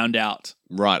of found out.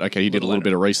 Right, okay, he did a little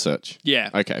bit of research. Yeah.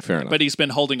 Okay, fair enough. But he's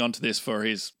been holding on to this for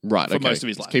most of his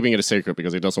life. He's keeping it a secret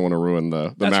because he doesn't want to ruin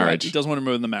the That's marriage. Right. He doesn't want to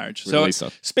ruin the marriage. With Lisa.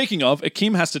 Speaking of,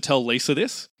 Akim has to tell Lisa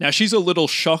this. Now, she's a little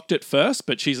shocked at first,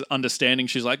 but she's understanding.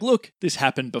 She's like, look, this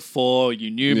happened before,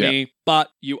 you knew me,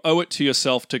 but you owe it to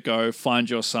yourself to go find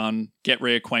your son, get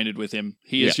reacquainted with him.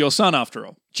 He is your son after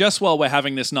all. Just while we're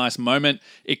having this nice moment,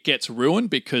 it gets ruined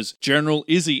because General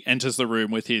Izzy enters the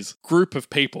room with his group of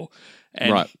people.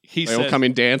 And they all come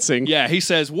in dancing. Yeah, he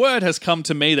says, word has come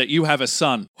to me that you have a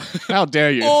son. How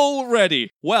dare you?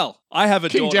 Already. Well, I have a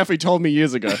daughter. King Jaffe told me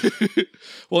years ago.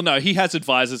 Well, no, he has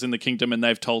advisors in the kingdom and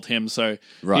they've told him. So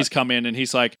he's come in and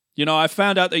he's like, I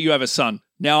found out that you have a son.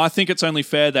 Now, I think it's only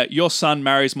fair that your son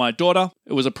marries my daughter.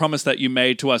 It was a promise that you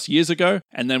made to us years ago,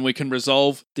 and then we can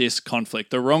resolve this conflict.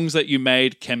 The wrongs that you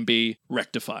made can be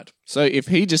rectified. So if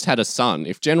he just had a son,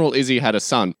 if General Izzy had a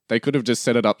son, they could have just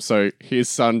set it up so his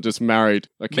son just married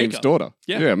Akim's daughter.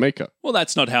 Yeah, Mika. Well,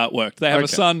 that's not how it worked. They have a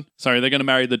son. Sorry, they're going to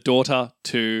marry the daughter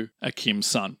to Akim's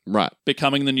son. Right.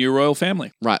 Becoming the new royal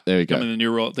family. Right, there you go.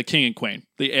 Becoming the king and queen,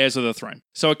 the heirs of the throne.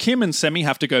 So Akim and Semi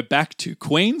have to go back to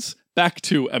Queens, back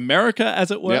to America,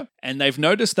 as it were. And they've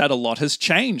noticed that a lot has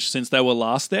changed since they were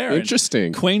last there. Interesting.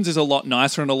 And Queens is a lot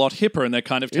nicer and a lot hipper, and they're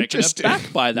kind of taken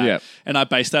aback by that. And I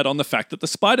base that on the fact that the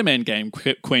Spider-Man game,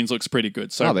 Queens looks pretty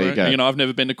good. So, there you go. I've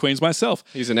never been to Queens myself.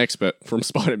 He's an expert from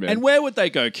Spider-Man. And where would they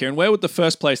go, Kieran? Where would the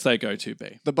first place they go to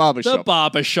be? The barbershop. The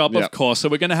barbershop, of course. So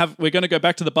we're going to go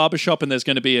back to the barbershop, and there's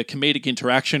going to be a comedic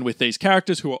interaction with these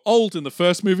characters who are old in the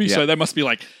first movie. So they must be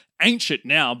like ancient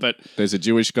now, but There's a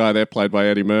Jewish guy there played by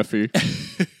Eddie Murphy.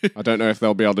 I don't know if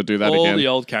they'll be able to do that all again. the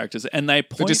old characters. And they They're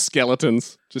point just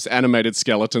skeletons, just animated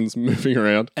skeletons moving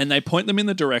around. them in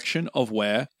the direction of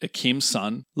where Akim's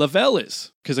son, Lavelle,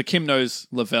 is. Because Akim knows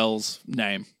Lavelle's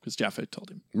name, because Jaffa told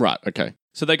him. Right, okay.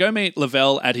 So they go meet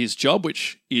Lavelle at his job,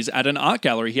 which is at an art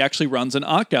gallery. He actually runs an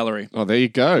art gallery, Oh, there you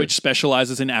go. which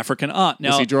specializes in African art. Is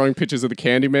Now, he drawing pictures of the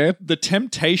Candyman? the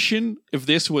temptation of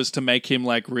this was to make him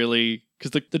like really,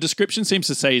 because the description seems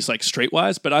to say he's like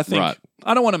streetwise, but I think Right.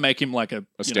 I don't want to make him like a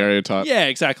Stereotype? Yeah,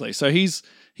 exactly. So he's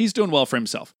doing well for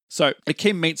himself. So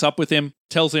Akim meets up with him,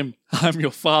 tells him, "I'm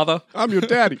your father." I'm your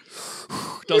daddy.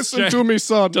 Listen to me,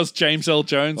 son. Does James L.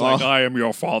 Jones like, "I am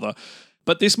your father."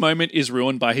 But this moment is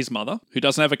ruined by his mother, who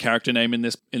doesn't have a character name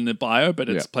in the bio, but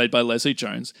it's played by Leslie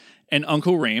Jones, and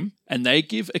Uncle Reem, and they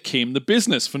give Akim the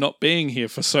business for not being here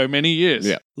for so many years.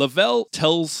 Yeah. Lavelle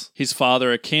tells his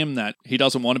father, Akim, that he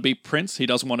doesn't want to be prince, he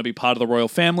doesn't want to be part of the royal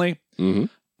family,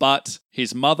 but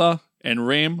his mother and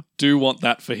Reem do want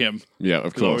that for him. Yeah,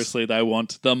 of 'Cause course. obviously they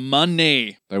want the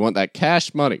money. They want that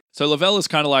cash money. So Lavelle is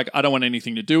kind of like, I don't want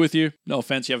anything to do with you. No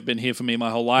offense, you haven't been here for me my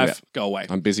whole life. Go away.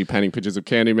 I'm busy painting pictures of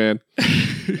Candyman.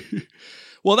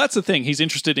 Well, that's the thing. He's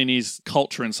interested in his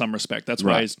culture in some respect. That's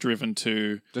why Right. he's driven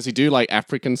to... Does he do like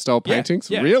African style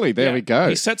paintings? Yeah, Really? There yeah. we go.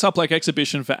 He sets up like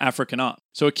exhibition for African art.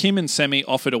 So Akim and Semi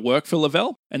offer to work for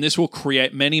Lavelle, and this will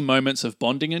create many moments of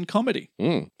bonding and comedy.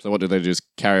 So what do they just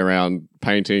carry around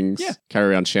paintings? Yeah. Carry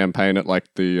around champagne at like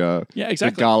the Yeah,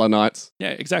 exactly. the gala nights? Yeah,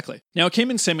 exactly. Now, Akim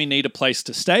and Semi need a place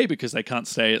to stay because they can't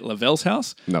stay at Lavelle's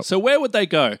house. No. So where would they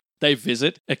go? They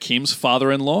visit Akim's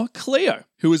father-in-law, Cleo,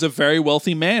 who is a very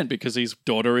wealthy man because his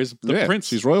daughter is the Yeah, prince,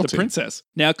 she's royalty. the princess.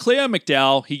 Now, Cleo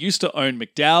McDowell, he used to own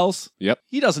McDowell's. Yep.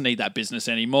 He doesn't need that business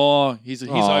anymore. He's Aw,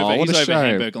 over what a shame.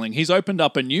 hamburgling. He's opened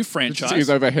up a new franchise. He's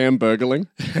over hamburgling.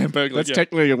 Hamburgling, That's yeah.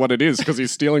 technically what it is because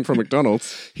he's stealing from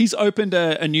McDonald's. He's opened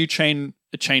a new chain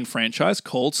franchise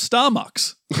called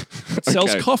Starbucks. It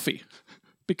sells Okay. coffee.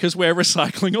 Because we're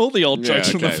recycling all the old jokes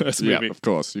from the first movie. Yeah, of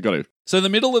course. You got to. So the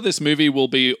middle of this movie will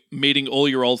be meeting all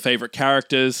your old favorite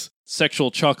characters,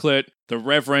 Sexual Chocolate, The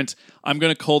Reverend. I'm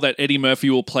going to call that Eddie Murphy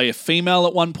will play a female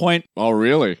at one point. Oh,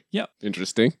 really? Yep.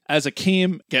 Interesting. As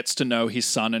Akim gets to know his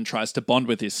son and tries to bond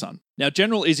with his son. Now,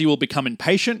 General Izzy will become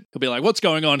impatient. He'll be like, what's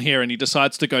going on here? And he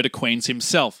decides to go to Queens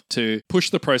himself to push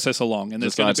the process along. And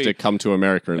there's going Decides to be... to come to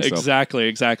America himself.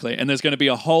 Exactly. And there's going to be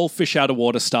a whole fish out of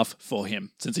water stuff for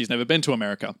him since he's never been to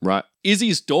America. Right.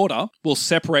 Izzy's daughter will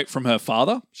separate from her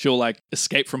father. She'll like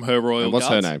escape from her royal And what's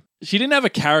guards. her name? She didn't have a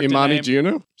character Imani name.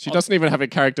 Jr.? She doesn't even have a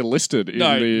character listed in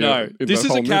No. in This the is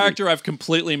whole a character I've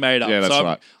completely made up. Yeah, that's so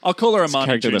right. I'll call her It's a Imani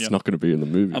character Jr. that's not going to be in the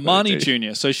movie. Imani though, gee.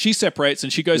 Jr. So she separates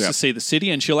and she goes Yeah. to see the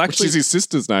city and she'll Which actually... is his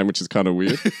sister's name, which is kind of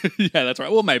weird. Yeah, that's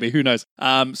right. Well, maybe. Who knows?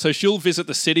 So she'll visit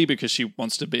the city because she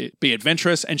wants to be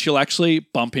adventurous and she'll actually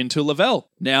bump into Lavelle.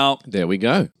 Now, There we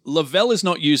go. Lavelle is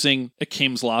not using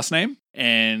Akim's last name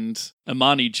and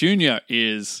Imani Jr.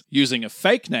 is using a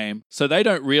fake name, so they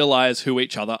don't realize who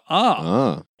each other are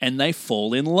Ah. and they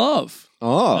fall in love.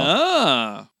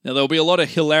 Oh. Now, there'll be a lot of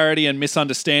hilarity and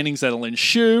misunderstandings that'll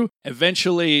ensue.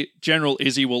 Eventually, General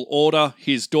Izzy will order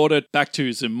his daughter back to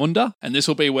Zamunda, and this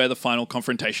will be where the final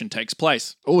confrontation takes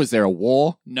place. Oh, is there a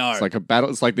war? No. It's like a battle.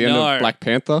 It's like the end No. of Black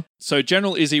Panther. So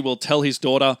General Izzy will tell his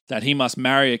daughter that he must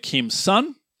marry Akim's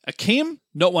son. Akim,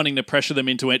 not wanting to pressure them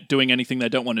into it, doing anything they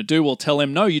don't want to do, will tell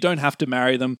him, no, you don't have to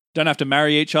marry them. Don't have to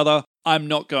marry each other. I'm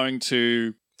not going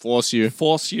to Force you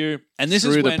force you. And this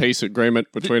through is the when... peace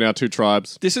agreement between our two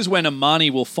tribes. This is when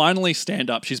Imani will finally stand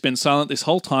up. She's been silent this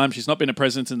whole time. She's not been a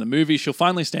presence in the movie. She'll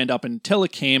finally stand up and tell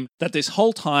Akim that this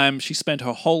whole time she spent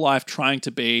her whole life trying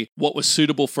to be what was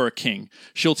suitable for a king.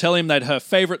 She'll tell him that her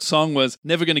favorite song was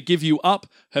Never Gonna Give You Up.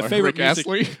 Her By favorite Rick music...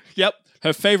 Astley. Yep.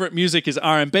 Her favorite music is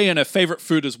R&B and her favorite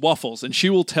food is waffles. And she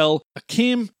will tell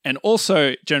Akim and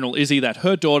also General Izzy that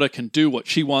her daughter can do what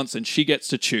she wants and she gets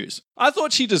to choose. I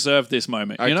thought she deserved this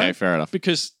moment, you know? Okay, fair enough.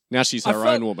 Because Now she's I her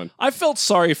felt- own woman. I felt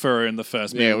sorry for her in the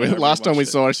first movie. Yeah, when I last time we rewatched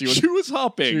it. saw her, she was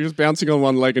hopping. she was bouncing on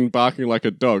one leg and barking like a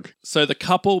dog. So the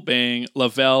couple, being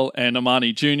Lavelle and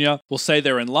Imani Jr., will say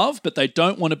they're in love, but they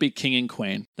don't want to be king and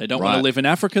queen. They don't want to Right. live in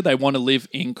Africa. They want to live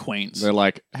in Queens. They're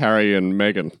like Harry and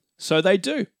Meghan. So they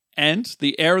do. And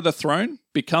the heir of the throne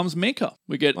becomes Mika.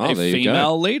 We get Oh, a there you go.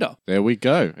 female leader. There we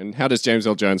go. And how does James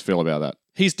L. Jones feel about that?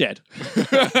 He's dead.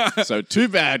 So too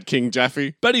bad, King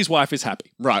Jaffe. But his wife is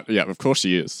happy. Right, yeah, of course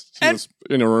she is. She And- was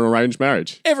in an arranged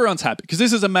marriage. Everyone's happy because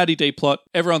this is a Maddie D plot.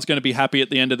 Everyone's going to be happy at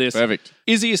the end of this. Perfect.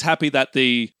 Izzy is happy that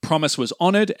the promise was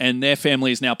honoured and their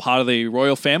family is now part of the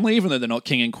royal family. Even though they're not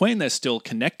king and queen, they're still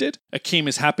connected. Akeem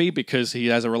is happy because he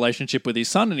has a relationship with his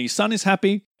son, and his son is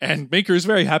happy. And Mika is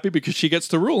very happy because she gets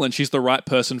to rule and she's the right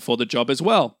person for the job as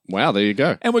well. Wow, there you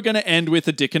go. And we're going to end with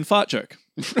a dick and fart joke.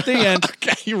 The end.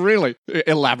 Okay, really?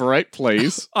 Elaborate,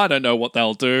 please. I don't know what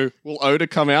they'll do. Will Oda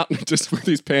come out just with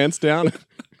his pants down?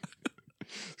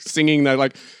 Singing, they're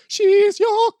like, she's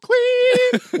your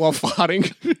queen, while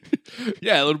farting.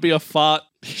 Yeah, it'll be a fart.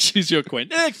 She's your queen.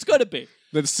 Yeah, it's got to be.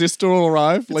 The sister will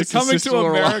arrive. It's Coming to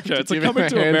America. It's a Coming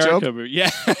to America movie. Yeah.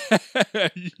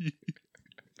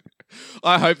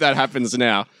 I hope that happens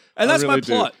now. And that's really my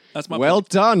plot. Do. That's my Well plot.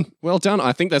 done. Well done.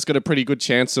 I think that's got a pretty good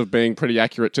chance of being pretty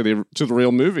accurate to the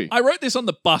real movie. I wrote this on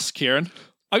the bus, Kieran.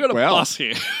 I got a bus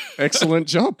here. Excellent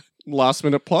job. Last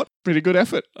minute plot. Pretty good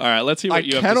effort. All right, let's hear what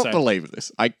you have to say. I cannot believe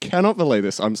this. I cannot believe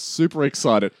this. I'm super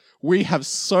excited. We have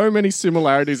so many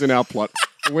similarities in our plot.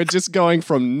 We're just going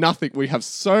from nothing. We have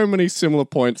so many similar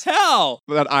points. How?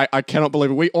 That I cannot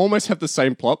believe it. We almost have the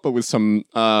same plot, but with some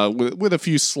with a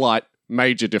few slight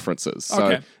major differences. So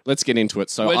Okay. let's get into it.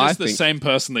 So We're I just the think same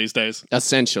person these days.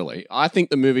 essentially, I think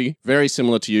the movie, very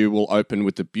similar to you, will open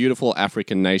with the beautiful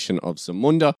African nation of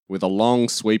Zamunda with a long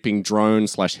sweeping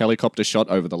drone/helicopter shot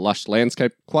over the lush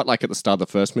landscape, quite like at the start of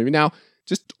the first movie. Now,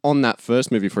 just on that first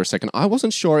movie for a second, I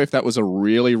wasn't sure if that was a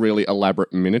really, really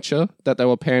elaborate miniature that they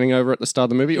were panning over at the start of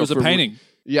the movie. It was a painting.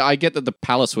 Yeah, I get that the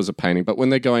palace was a painting, but when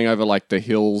they're going over like the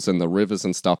hills and the rivers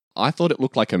and stuff, I thought it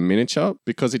looked like a miniature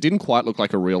because it didn't quite look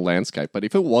like a real landscape. But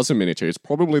if it was a miniature, it's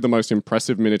probably the most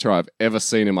impressive miniature I've ever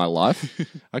seen in my life.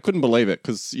 I couldn't believe it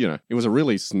because, it was a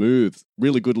really smooth,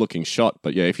 really good looking shot.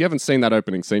 But yeah, if you haven't seen that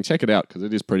opening scene, check it out because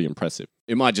it is pretty impressive.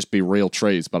 It might just be real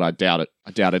trees, but I doubt it.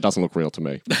 It doesn't look real to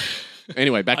me.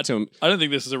 Anyway, back to him. I don't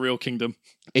think this is a real kingdom.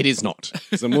 It is not.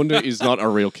 Zamunda is not a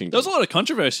real kingdom. There was a lot of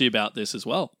controversy about this as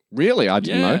well. Really? I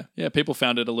didn't know. Yeah, people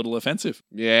found it a little offensive.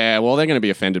 Yeah, well, they're going to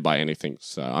be offended by anything.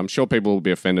 So I'm sure people will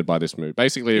be offended by this movie.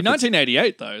 Basically, in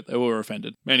 1988, though, they were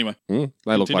offended. Anyway. They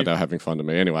look like they're having fun to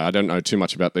me. Anyway, I don't know too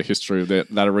much about the history of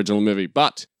that original movie.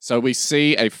 But, so we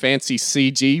see a fancy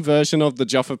CG version of the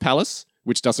Jaffa Palace,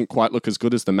 which doesn't quite look as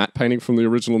good as the matte painting from the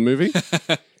original movie.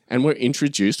 And we're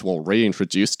reintroduced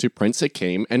to Prince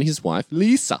Akeem and his wife,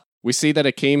 Lisa. We see that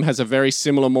Akeem has a very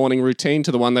similar morning routine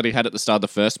to the one that he had at the start of the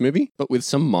first movie, but with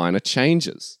some minor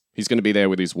changes. He's going to be there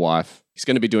with his wife. He's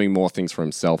going to be doing more things for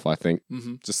himself, I think.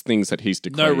 Mm-hmm. Just things that he's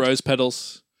decreed. No rose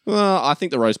petals. Well, I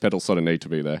think the rose petals sort of need to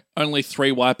be there. Only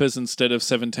 3 wipers instead of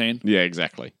 17. Yeah,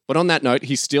 exactly. But on that note,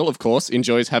 he still, of course,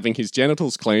 enjoys having his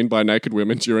genitals cleaned by naked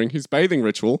women during his bathing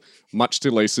ritual, much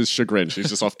to Lisa's chagrin. She's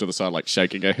just off to the side, like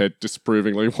shaking her head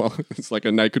disapprovingly while it's like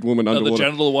a naked woman underwater. The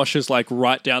genital wash is like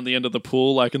right down the end of the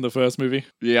pool, like in the first movie.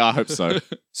 Yeah, I hope so.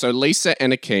 So Lisa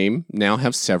and Akeem now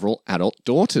have several adult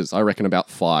daughters. I reckon about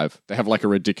 5. They have like a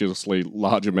ridiculously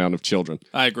large amount of children.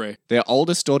 I agree. Their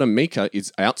oldest daughter, Mika,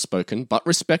 is outspoken but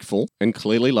respectful and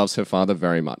clearly loves her father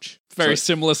very much. Very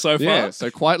similar so far. Yeah, so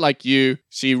quite like you,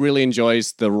 she really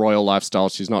enjoys the royal lifestyle.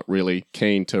 She's not really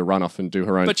keen to run off and do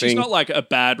her own thing. But she's not like a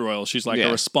bad royal. She's like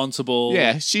a responsible...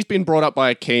 Yeah, she's been brought up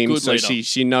by Akeem, so leader.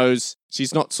 she knows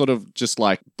she's not sort of just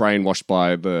like brainwashed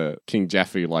by the King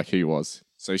Jaffe like he was.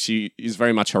 So she is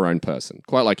very much her own person,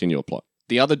 quite like in your plot.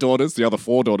 The other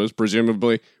 4 daughters,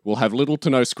 presumably, will have little to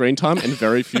no screen time and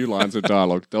very few lines of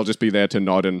dialogue. They'll just be there to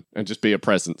nod and just be a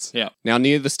presence. Yeah. Now,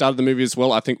 near the start of the movie as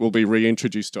well, I think we'll be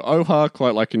reintroduced to Oha,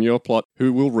 quite like in your plot,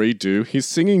 who will redo his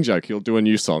singing joke. He'll do a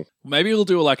new song. Maybe he'll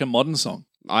do like a modern song.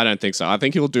 I don't think so. I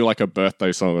think he'll do like a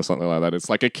birthday song or something like that. It's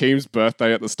like Akeem's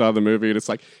birthday at the start of the movie, and it's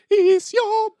like, it's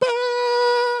your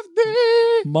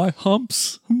birthday. My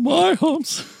humps. My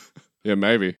humps. Yeah,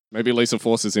 maybe. Maybe Lisa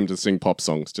forces him to sing pop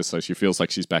songs just so she feels like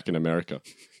she's back in America.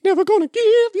 Never gonna give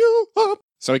you up.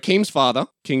 So Akeem's father,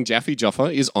 King Jaffe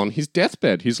Joffer, is on his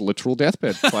deathbed, his literal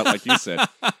deathbed, quite like you said,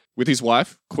 with his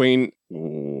wife, Queen...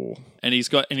 Ooh. And he's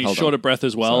short of breath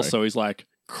as well, Sorry. so he's like...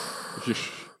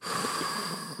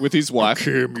 with his wife,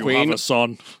 Akeem, you Queen have a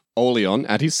son. Oleon,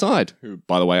 at his side, who,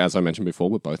 by the way, as I mentioned before,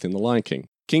 were both in The Lion King.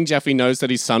 King Jaffe knows that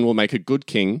his son will make a good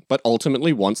king, but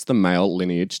ultimately wants the male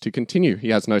lineage to continue. He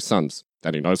has no sons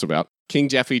that he knows about. King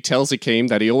Jaffe tells Akeem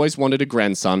that he always wanted a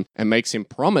grandson and makes him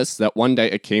promise that one day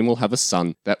Akeem will have a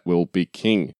son that will be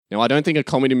king. Now, I don't think a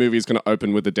comedy movie is going to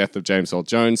open with the death of James Earl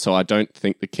Jones, so I don't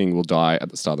think the king will die at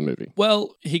the start of the movie.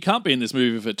 Well, he can't be in this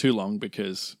movie for too long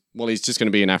because... Well, he's just going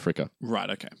to be in Africa. Right,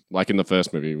 okay. Like in the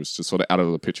first movie, he was just sort of out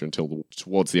of the picture until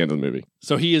towards the end of the movie.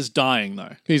 So he is dying,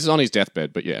 though. He's on his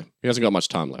deathbed, but yeah, he hasn't got much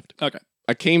time left. Okay.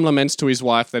 Akeem laments to his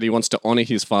wife that he wants to honor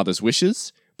his father's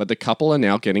wishes, but the couple are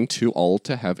now getting too old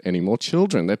to have any more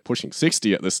children. They're pushing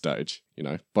 60 at this stage. You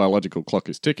know, biological clock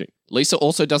is ticking. Lisa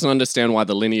also doesn't understand why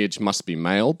the lineage must be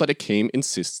male, but Akeem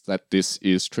insists that this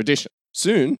is tradition.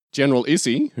 Soon, General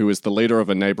Izzy, who is the leader of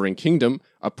a neighboring kingdom,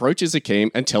 approaches Akeem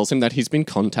and tells him that he's been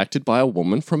contacted by a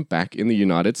woman from back in the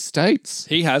United States.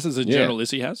 He has, as a General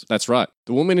Izzy has? That's right.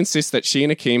 The woman insists that she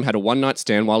and Akeem had a one-night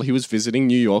stand while he was visiting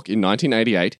New York in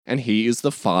 1988, and he is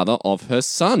the father of her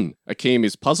son. Akeem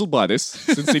is puzzled by this,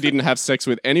 since he didn't have sex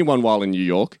with anyone while in New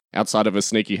York, outside of a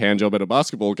sneaky handjob at a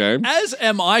basketball game. As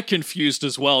am I confused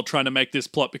as well, trying to make this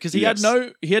plot, because he had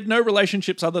no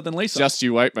relationships other than Lisa. Just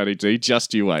you wait, Matty G.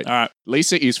 Just you wait. All right.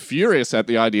 Lisa is furious at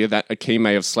the idea that Akeem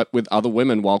may have slept with other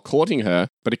women while courting her,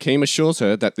 but Akeem assures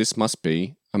her that this must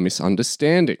be a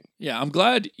misunderstanding. Yeah, I'm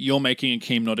glad you're making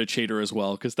Akeem not a cheater as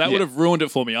well, because that would have ruined it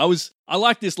for me. I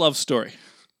like this love story.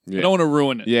 Yeah. I don't want to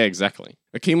ruin it. Yeah, exactly.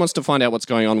 Akeem wants to find out what's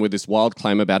going on with this wild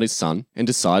claim about his son and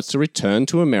decides to return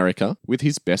to America with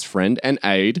his best friend and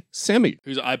aide, Semi.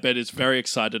 Who's, I bet, is very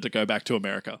excited to go back to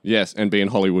America. Yes, and be in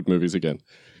Hollywood movies again.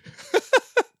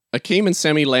 Akeem and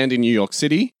Semi land in New York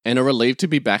City and are relieved to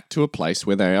be back to a place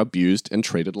where they are abused and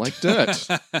treated like dirt.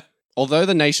 Although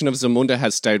the nation of Zamunda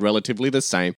has stayed relatively the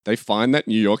same, they find that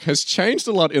New York has changed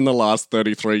a lot in the last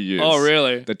 33 years. Oh,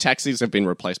 really? The taxis have been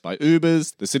replaced by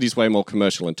Ubers. The city's way more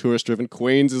commercial and tourist-driven.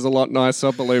 Queens is a lot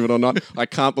nicer, believe it or not. I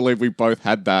can't believe we both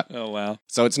had that. Oh, wow.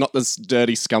 So it's not this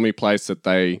dirty, scummy place that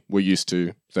they were used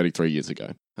to 33 years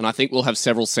ago. And I think we'll have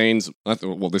several scenes,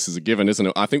 well, this is a given, isn't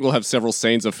it? I think we'll have several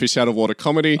scenes of fish out of water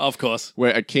comedy. Of course.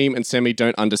 Where Akeem and Semi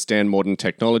don't understand modern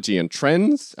technology and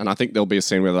trends. And I think there'll be a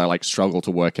scene where they struggle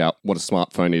to work out what a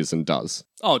smartphone is and does.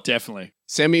 Oh, definitely.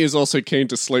 Semi is also keen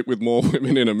to sleep with more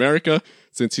women in America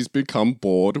since he's become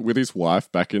bored with his wife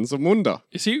back in Zamunda.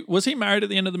 Was he married at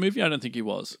the end of the movie? I don't think he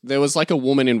was. There was a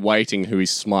woman in waiting who he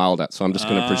smiled at, so I'm just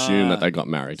going to presume that they got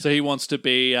married. So he wants to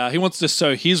be, he wants to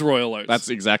sow his royal oats. That's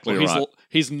exactly right.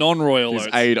 His non-royal oats.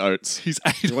 His aid oats. He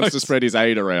wants to spread his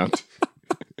aid around.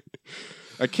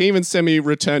 Akeem and Semi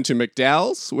return to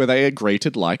McDowell's, where they are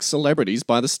greeted like celebrities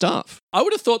by the staff. I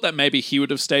would have thought that maybe he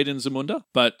would have stayed in Zamunda,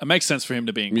 but it makes sense for him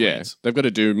to be in Queens. Yeah, they've got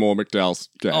to do more McDowell's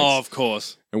gags. Oh, of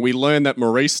course. And we learn that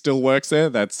Maurice still works there.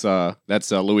 That's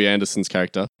Louis Anderson's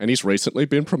character. And he's recently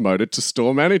been promoted to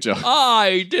store manager. Ah,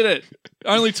 he did it.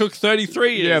 Only took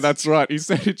 33 years. Yeah, that's right. He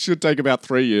said it should take about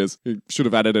 3 years. He should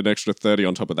have added an extra 30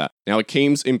 on top of that. Now,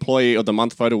 Akeem's Employee of the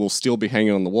Month photo will still be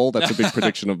hanging on the wall. That's a big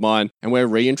prediction of mine. And we're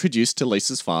reintroduced to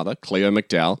Lisa's father, Cleo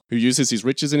McDowell, who uses his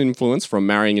riches and influence from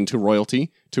marrying into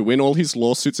royalty to win all his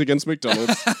lawsuits against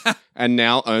McDonald's and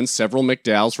now owns several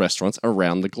McDowell's restaurants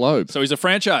around the globe. So he's a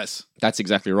franchise. That's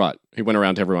exactly right. He went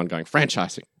around to everyone going,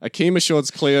 franchising. Akeem assures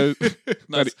Cleo...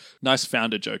 nice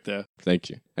founder joke there. Thank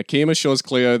you. Akeem assures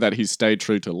Cleo that he's stayed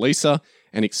true to Lisa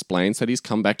and explains that he's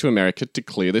come back to America to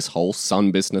clear this whole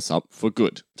son business up for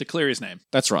good. To clear his name.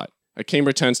 That's right. Akeem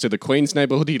returns to the Queens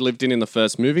neighborhood he lived in the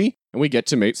first movie, and we get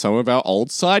to meet some of our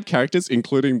old side characters,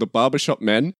 including the barbershop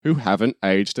men who haven't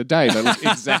aged a day. They look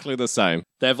exactly the same.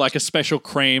 They have a special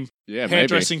cream. Yeah,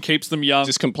 hairdressing keeps them young.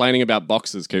 Just complaining about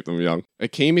boxers keep them young.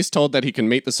 Akeem is told that he can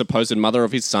meet the supposed mother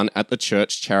of his son at the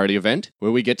church charity event,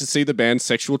 where we get to see the band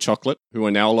Sexual Chocolate, who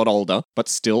are now a lot older, but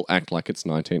still act like it's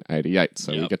 1988.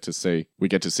 So we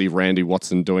get to see Randy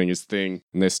Watson doing his thing,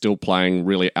 and they're still playing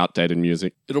really outdated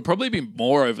music. It'll probably be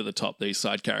more over the top, these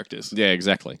side characters. Yeah,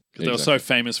 exactly. Because they were so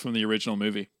famous from the original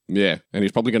movie. Yeah, and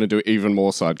he's probably going to do even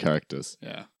more side characters.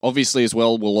 Yeah. Obviously, as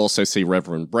well, we'll also see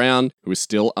Reverend Brown, who is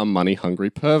still a money-hungry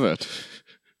pervert.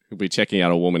 He'll be checking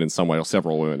out a woman in some way, or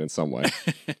several women in some way.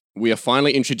 We are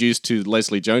finally introduced to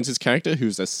Leslie Jones's character,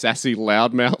 who's a sassy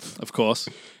loudmouth. Of course.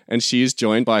 And she is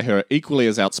joined by her equally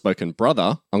as outspoken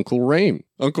brother, Uncle Reem.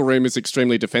 Uncle Reem is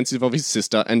extremely defensive of his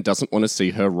sister and doesn't want to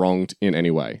see her wronged in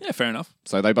any way. Yeah, fair enough.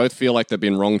 So they both feel like they've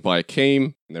been wronged by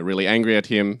Akeem, and they're really angry at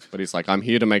him, but he's like, I'm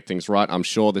here to make things right. I'm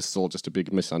sure this is all just a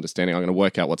big misunderstanding. I'm going to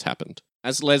work out what's happened.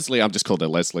 As Leslie, I've just called her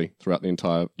Leslie throughout the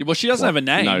entire... Well, she doesn't have a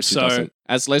name, No, she doesn't.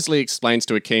 As Leslie explains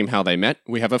to Akeem how they met,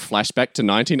 we have a flashback to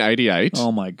 1988.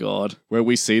 Oh my God. Where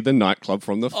we see the nightclub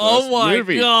from the first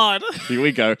movie. Oh my God. Here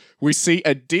we go. We see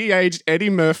a de-aged Eddie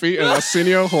Murphy and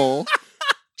Arsenio Hall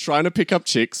trying to pick up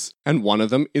chicks, and one of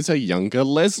them is a younger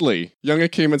Leslie. Young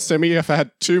Akeem and Semi have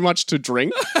had too much to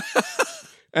drink,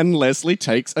 and Leslie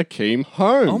takes Akeem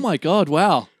home. Oh my God,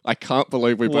 wow. I can't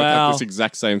believe we both Wow. have this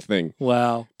exact same thing.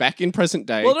 Wow. Back in present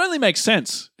day. Well, it only makes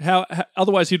sense. How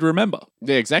otherwise he'd remember.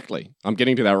 Yeah, exactly. I'm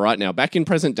getting to that right now. Back in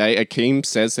present day, Akeem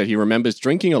says that he remembers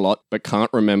drinking a lot, but can't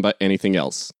remember anything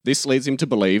else. This leads him to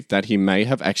believe that he may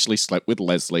have actually slept with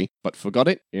Leslie, but forgot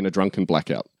it in a drunken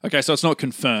blackout. Okay, so it's not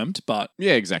confirmed, but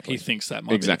Yeah, exactly. he thinks that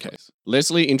might be the case.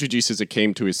 Leslie introduces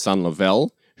Akeem to his son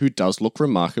Lavelle, who does look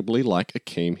remarkably like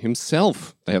Akeem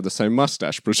himself. They have the same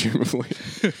mustache, presumably,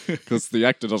 because the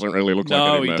actor doesn't really look like Eddie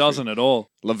No, Murphy. he doesn't at all.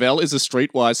 Lavelle is a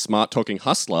streetwise, smart-talking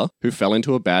hustler who fell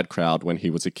into a bad crowd when he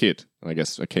was a kid. And I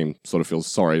guess Akeem sort of feels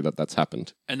sorry that that's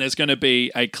happened. And there's going to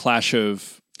be a clash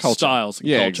of Culture. styles and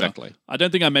Yeah, culture. exactly. I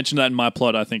don't think I mentioned that in my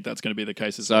plot. I think that's going to be the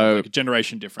case. It's So, like a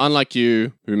generation difference. Unlike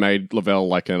you, who made Lavelle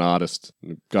like an artist,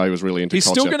 a guy who was really into He's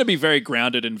culture, still going to be very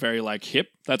grounded and very like hip.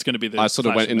 That's going to be the I sort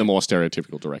of clash went for in the me. more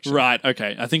stereotypical direction. Right,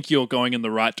 okay. I think you're going in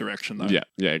the right direction, though.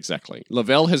 Yeah, exactly.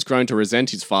 Lavelle has grown to resent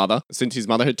his father since his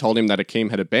mother had told him that Akeem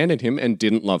had abandoned him and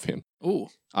didn't love him. Ooh,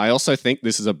 I also think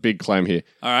this is a big claim here.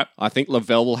 all right. I think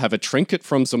Lavelle will have a trinket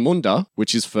from Zamunda,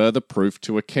 which is further proof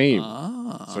to Akeem.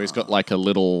 Ah. So he's got like a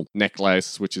little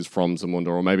necklace, which is from Zamunda,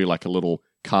 or maybe like a little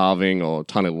carving or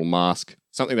tiny little mask,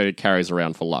 something that he carries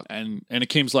around for luck. And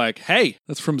Akeem's like, hey,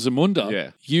 that's from Zamunda.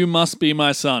 Yeah. You must be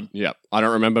my son. Yep. I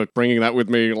don't remember bringing that with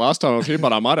me last time I was here,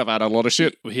 but I might have had a lot of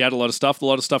shit. He had a lot of stuff. A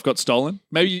lot of stuff got stolen.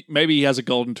 Maybe he has a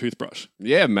golden toothbrush.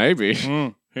 Yeah, maybe.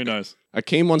 Who knows?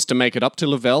 Akeem wants to make it up to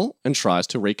Lavelle and tries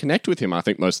to reconnect with him. I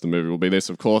think most of the movie will be this,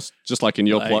 of course, just like in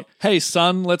your plot. Hey,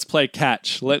 son, let's play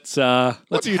catch. Let's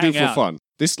What do you do hang for out. fun?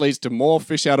 This leads to more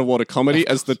fish out of water comedy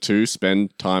as the two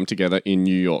spend time together in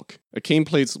New York. Akeem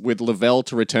pleads with Lavelle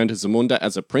to return to Zamunda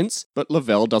as a prince, but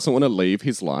Lavelle doesn't want to leave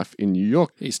his life in New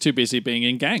York. He's too busy being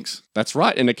in gangs. That's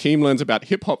right, and Akeem learns about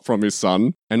hip-hop from his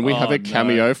son, and we have a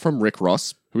cameo from Rick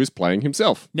Ross, who is playing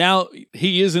himself. Now,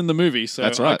 he is in the movie, so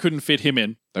That's right. I couldn't fit him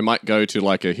in. They might go to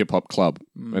like a hip-hop club,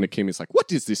 and Akeem is like,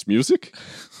 what is this music?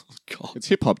 God. It's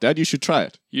hip-hop, Dad, you should try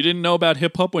it. You didn't know about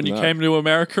hip-hop when you No. came to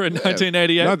America in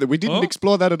 1988? No, we didn't Huh?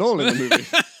 explore that at all in the movie.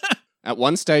 At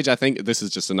one stage, I think this is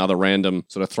just another random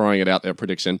sort of throwing it out there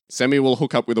prediction. Semi will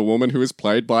hook up with a woman who is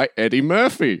played by Eddie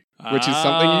Murphy, which is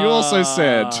something you also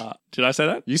said. Did I say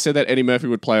that? You said that Eddie Murphy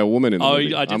would play a woman in the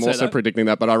movie. I did I'm say also that. predicting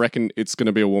that, but I reckon it's going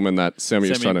to be a woman that Semi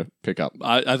is Semi. trying to pick up.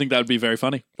 I think that would be very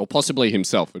funny. Or possibly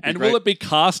himself. It'd be And great. will it be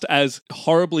cast as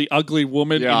horribly ugly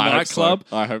woman in I hope so. nightclub?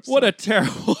 I hope so. What a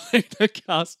terrible thing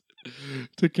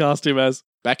to cast him as.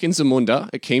 Back in Zamunda,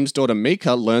 Akeem's daughter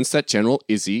Mika learns that General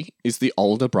Izzy is the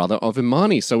older brother of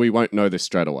Imani, so we won't know this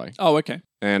straight away. Oh, okay.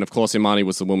 And of course, Imani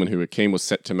was the woman who Akeem was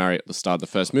set to marry at the start of the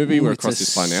first movie. We're across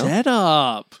this by now.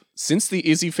 Setup. Since the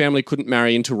Izzy family couldn't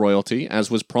marry into royalty, as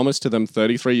was promised to them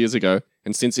 33 years ago,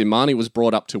 and since Imani was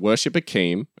brought up to worship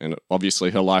Akeem, and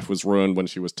obviously her life was ruined when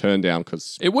she was turned down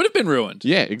because... It would have been ruined.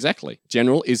 Yeah, exactly.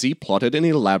 General Izzy plotted an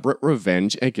elaborate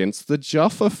revenge against the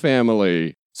Jaffa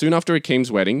family. Soon after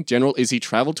Akeem's wedding, General Izzy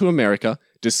traveled to America,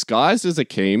 disguised as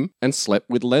Akeem, and slept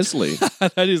with Leslie.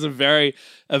 That is a very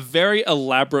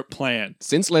elaborate plan.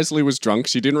 Since Leslie was drunk,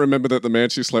 she didn't remember that the man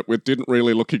she slept with didn't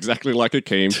really look exactly like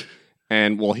Akeem.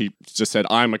 And, well, he just said,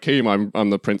 I'm Akeem, I'm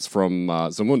the prince from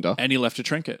Zamunda. And he left a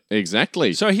trinket.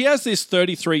 Exactly. So he has this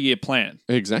 33-year plan.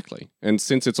 Exactly. And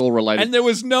since it's all related, And there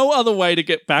was no other way to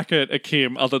get back at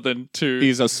Akeem other than to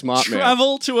he's a smart man.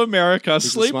 travel to America, a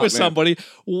sleep smart with man. somebody,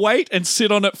 wait and sit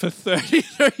on it for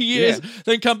 33 years,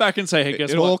 then come back and say, hey, guess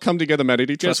It'll all what? come together, Matty.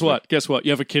 Guess what? Guess what?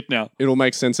 You have a kid now. It'll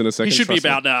make sense in a second. He should be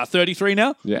trust me. about 33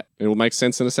 now. Yeah, it will make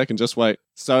sense in a second. Just wait.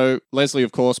 So Leslie,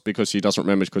 of course, because she doesn't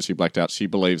remember because she blacked out, she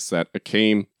believes that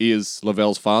Akeem is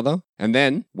Lavelle's father. And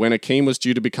then, when Akeem was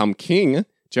due to become king,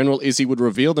 General Izzy would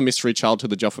reveal the mystery child to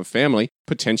the Jaffa family,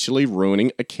 potentially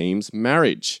ruining Akeem's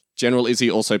marriage. General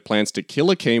Izzy also plans to kill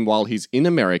Akeem while he's in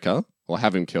America, or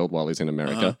have him killed while he's in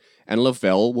America, and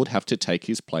Lavelle would have to take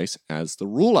his place as the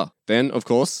ruler. Then, of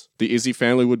course, the Izzy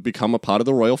family would become a part of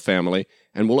the royal family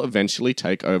and will eventually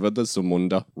take over the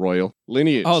Zamunda royal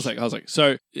lineage. I was like,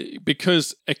 so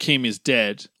because Akeem is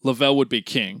dead, Lavelle would be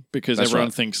king because That's everyone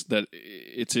right. thinks that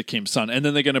it's Akeem's son. And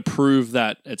then they're going to prove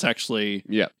that it's actually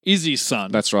Yeah, Izzy's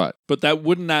son. that's right. But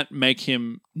wouldn't that make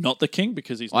him not the king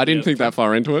because he's I didn't think that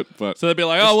far into it, but So they'd be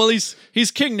like, oh, well,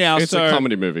 he's king now, it's so a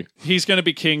comedy movie. he's going to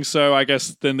be king, so I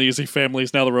guess then the Izzy family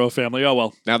is now the royal family. Oh,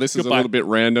 well. Now, this is Goodbye. a little bit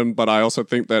random, but I also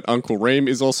think that Uncle Reem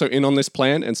is also in on this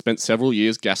plan and spent several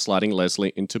years gaslighting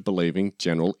Leslie into believing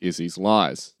General Izzy's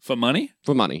lies. For money?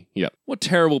 For money, yep. What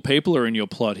terrible people are in your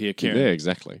plot here, Kieran? Yeah,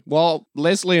 exactly. Well,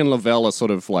 Leslie and Lavelle are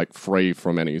sort of like free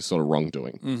from any sort of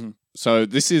wrongdoing. Mm-hmm. So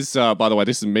this is, by the way,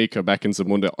 this is Mika back in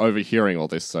Zamunda overhearing all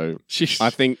this. So I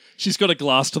think she's got a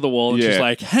glass to the wall and she's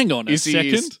like, hang on a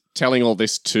second. Is telling all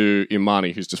this to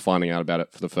Imani, who's just finding out about it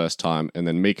for the first time, and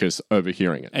then Mika's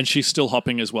overhearing it. And she's still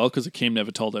hopping as well because Akeem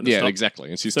never told her to stop. Yeah, exactly.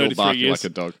 And she's still barking like a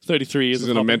dog. 33 years She's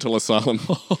in a mental asylum.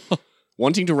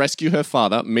 Wanting to rescue her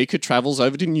father, Mika travels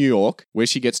over to New York, where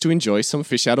she gets to enjoy some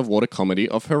fish-out-of-water comedy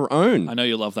of her own. I know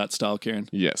you love that style, Kieran.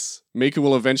 Yes. Mika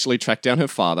will eventually track down her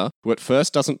father, who at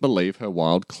first doesn't believe her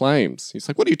wild claims. He's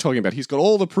like, what are you talking about? He's got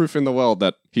all the proof in the world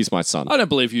that he's my son. I don't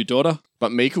believe you, daughter.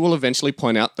 But Mika will eventually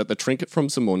point out that the trinket from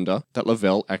Zamunda that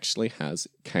Lavelle actually has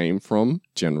came from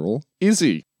General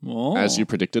Izzy, as you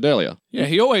predicted earlier. Yeah,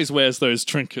 he always wears those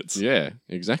trinkets. Yeah,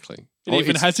 exactly. It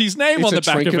even has his name on the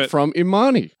back of it. It's a trinket from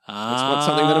Imani. That's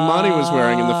something that Imani was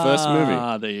wearing in the first movie.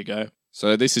 Ah, there you go.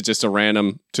 So this is just a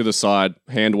random, to the side,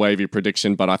 hand-wavy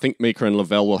prediction, but I think Mika and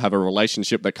Lavelle will have a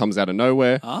relationship that comes out of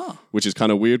nowhere, which is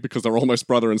kind of weird because they're almost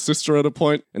brother and sister at a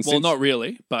point. And not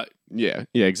really, but... Yeah,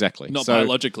 exactly. Not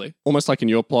biologically. Almost like in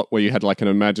your plot where you had like an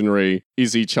imaginary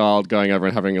Izzy child going over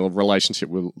and having a relationship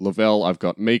with Lavelle. I've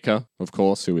got Mika, of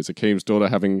course, who is Akeem's daughter,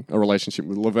 having a relationship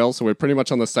with Lavelle. So we're pretty much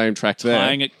on the same track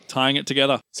there. Tying it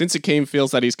together. Since Akeem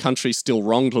feels that his country still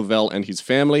wronged Lavelle and his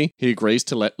family, he agrees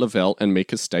to let Lavelle and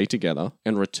Mika stay together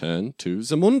and return to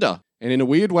Zamunda. And in a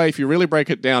weird way, if you really break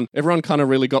it down, everyone kind of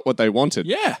really got what they wanted.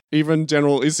 Yeah. Even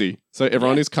General Izzy. So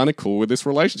everyone is kind of cool with this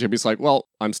relationship. He's like, well,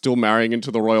 I'm still marrying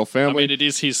into the royal family. I mean, it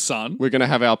is his son. We're going to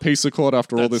have our peace accord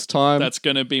after all this time. That's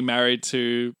going to be married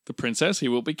to the princess. He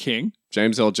will be king.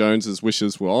 James L. Jones's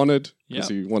wishes were honoured because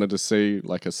he wanted to see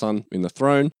like a son in the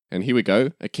throne. And here we go.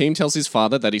 Akeem tells his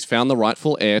father that he's found the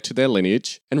rightful heir to their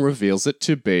lineage and reveals it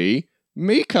to be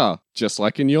Mika, just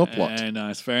like in your plot. Very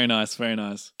nice, very nice, very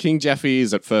nice. King Jaffe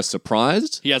is at first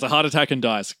surprised. He has a heart attack and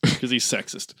dies because he's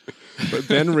sexist. But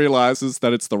then realizes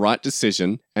that it's the right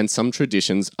decision and some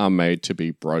traditions are made to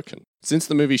be broken. Since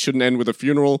the movie shouldn't end with a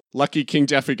funeral, lucky King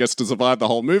Jaffe gets to survive the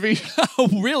whole movie. Oh,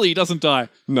 really? He doesn't die?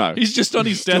 No. He's just on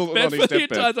his deathbed for the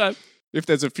entire time. If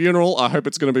there's a funeral, I hope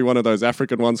it's going to be one of those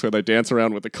African ones where they dance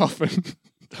around with the coffin.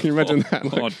 Can you imagine that?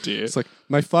 Like, oh, dear. It's like,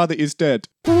 my father is dead.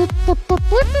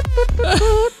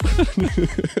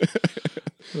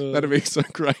 That'd be so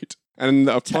great. And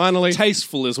finally...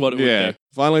 Tasteful is what it would be.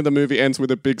 Finally, the movie ends with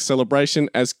a big celebration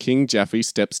as King Jaffe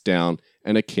steps down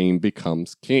and Akeem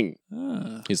becomes king.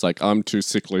 He's like, I'm too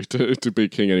sickly to be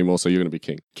king anymore, so you're going to be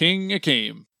king. King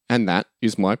Akeem. And that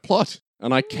is my plot.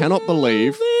 And I cannot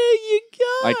believe... There you go.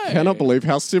 I cannot believe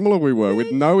how similar we were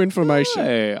with no information.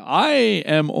 Hey, I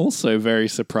am also very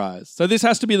surprised. So this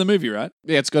has to be the movie, right?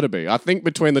 Yeah, it's got to be. I think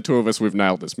between the two of us, we've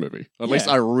nailed this movie. At least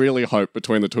I really hope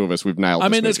between the two of us, we've nailed this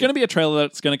movie. There's going to be a trailer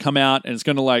that's going to come out and it's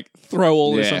going to like throw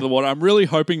all this under the water. I'm really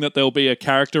hoping that there'll be a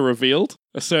character revealed,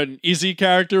 a certain Izzy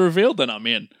character revealed, then I'm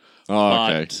in. Oh,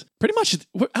 okay. But pretty much,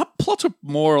 our plots are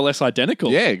more or less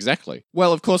identical. Yeah, exactly.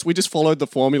 Well, of course, we just followed the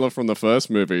formula from the first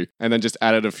movie and then just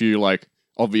added a few, like,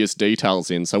 obvious details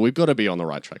in. So we've got to be on the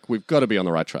right track. We've got to be on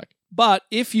the right track. But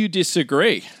if you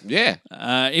disagree,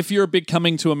 if you're a big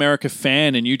Coming to America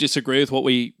fan and you disagree with what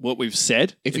we've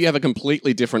said, if you have a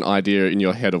completely different idea in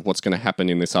your head of what's going to happen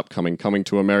in this upcoming Coming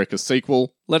to America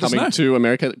sequel, let us know. Coming to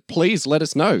America, please let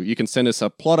us know. You can send us a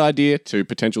plot idea to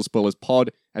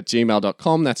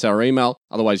potentialspoilerspod@gmail.com. That's our email.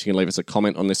 Otherwise, you can leave us a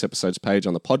comment on this episode's page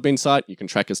on the Podbean site. You can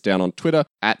track us down on Twitter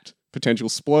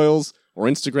 @potentialspoils or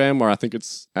Instagram, where I think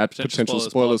it's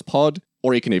 @potentialspoilerspod.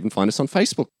 Or you can even find us on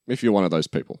Facebook if you're one of those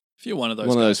people. If you're one of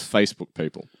those Facebook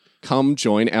people. Come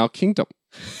join our kingdom.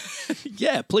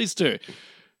 Yeah, please do.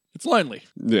 It's lonely.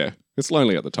 Yeah, it's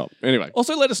lonely at the top. Anyway.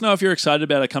 Also, let us know if you're excited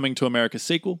about a Coming to America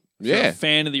sequel. If you're a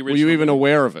fan of the original. Were you even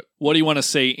aware of it? What do you want to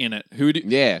see in it?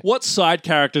 What side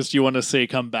characters do you want to see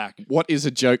come back? What is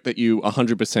a joke that you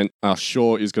 100% are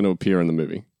sure is going to appear in the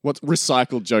movie? What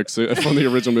recycled jokes from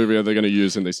the original movie are they going to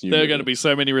use in this new movie? There are going to be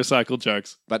so many recycled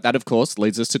jokes. But that, of course,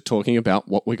 leads us to talking about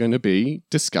what we're going to be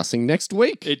discussing next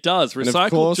week. It does.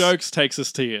 Recycled jokes takes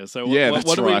us to here. So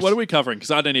what are we covering?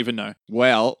 Because I don't even know.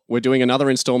 Well, we're doing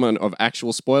another installment of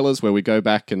Actual Spoilers where we go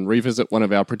back and revisit one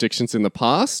of our predictions in the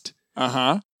past.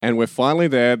 Uh-huh. And we're finally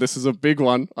there. This is a big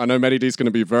one. I know Maddie D's going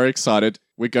to be very excited.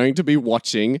 We're going to be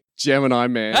watching Gemini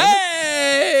Man.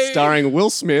 Hey! Starring Will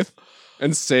Smith.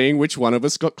 And seeing which one of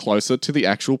us got closer to the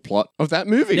actual plot of that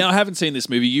movie. Now, I haven't seen this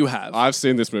movie. You have. I've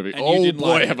seen this movie. And oh,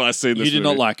 boy, have I seen this movie. You did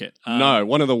not like it. No,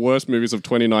 one of the worst movies of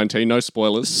 2019. No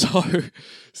spoilers.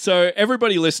 So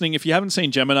everybody listening, if you haven't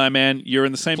seen Gemini Man, you're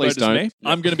in the same boat as me. Yep.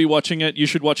 I'm going to be watching it. You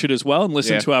should watch it as well and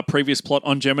listen to our previous plot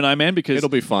on Gemini Man because... It'll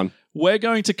be fun. we're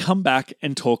going to come back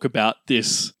and talk about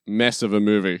this Mess of a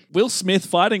movie. Will Smith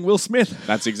fighting Will Smith.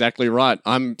 That's exactly right.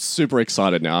 I'm super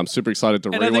excited now. I'm super excited to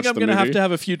rewatch the movie. And I think I'm going to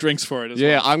have a few drinks for it as well.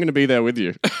 Yeah, I'm going to be there with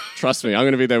you. Trust me, I'm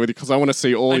going to be there with you because I want to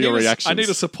see all your reactions. I need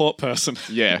a support person.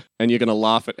 Yeah, and you're going to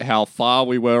laugh at how far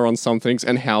we were on some things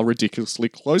and how ridiculously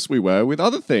close we were with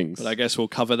other things. But I guess we'll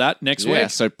cover that next Yeah, week.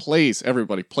 so please,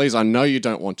 everybody, please, I know you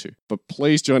don't want to, but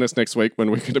please join us next week when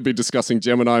we're going to be discussing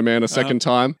Gemini Man a second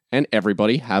time. And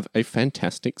everybody have a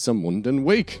fantastic Zamundan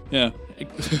week. Yeah.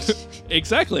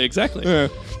 Exactly. Yeah.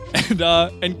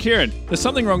 And Kieran, there's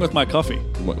something wrong with my coffee.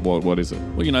 What is it?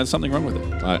 Well, there's something wrong with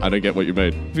it. I don't get what you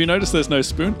mean. Have you noticed there's no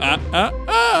spoon? What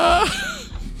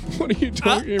are you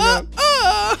talking about?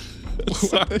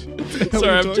 Sorry,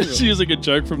 I'm just using a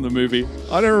joke from the movie.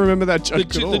 I don't remember that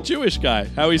joke at all. The Jewish guy,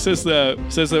 how he says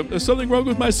there's something wrong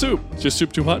with my soup. Is your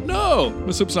soup too hot? No,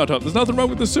 the soup's not hot. There's nothing wrong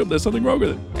with the soup. There's something wrong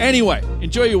with it. Anyway,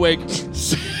 enjoy your week.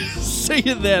 See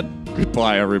you then.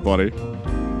 Goodbye, everybody.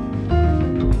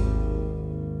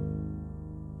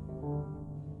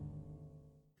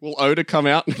 Will Oda come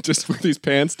out just with his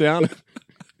pants down,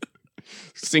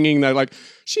 singing though like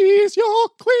 "She's your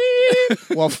queen"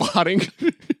 while farting?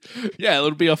 Yeah,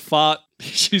 it'll be a fart.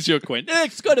 She's your queen.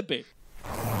 It's got to be.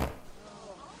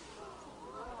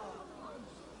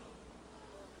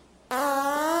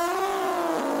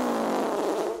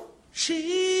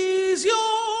 She's your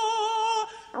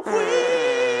queen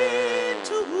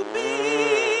to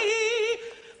be,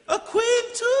 a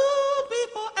queen to be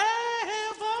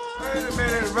forever. Wait a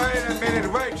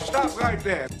minute, stop right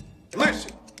there.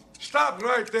 Listen, stop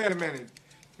right there a minute.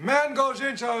 Man goes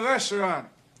into a restaurant.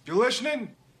 You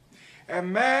listening? A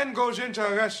man goes into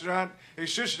a restaurant, he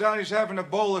sits down, he's having a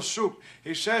bowl of soup.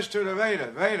 He says to the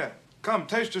waiter, come,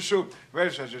 taste the soup. The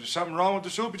waiter says, is there something wrong with the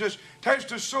soup? He says, taste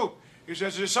the soup. He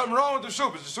says, is there something wrong with the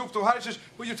soup? Is the soup too hot? He says,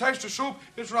 will you taste the soup?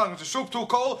 It's wrong. Is the soup too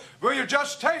cold? Will you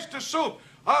just taste the soup?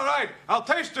 All right, I'll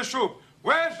taste the soup.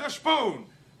 Where's the spoon?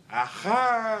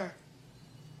 Aha.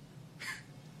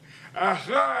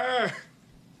 Aha.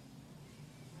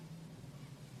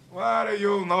 What do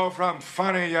you know from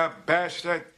funny, you bastard?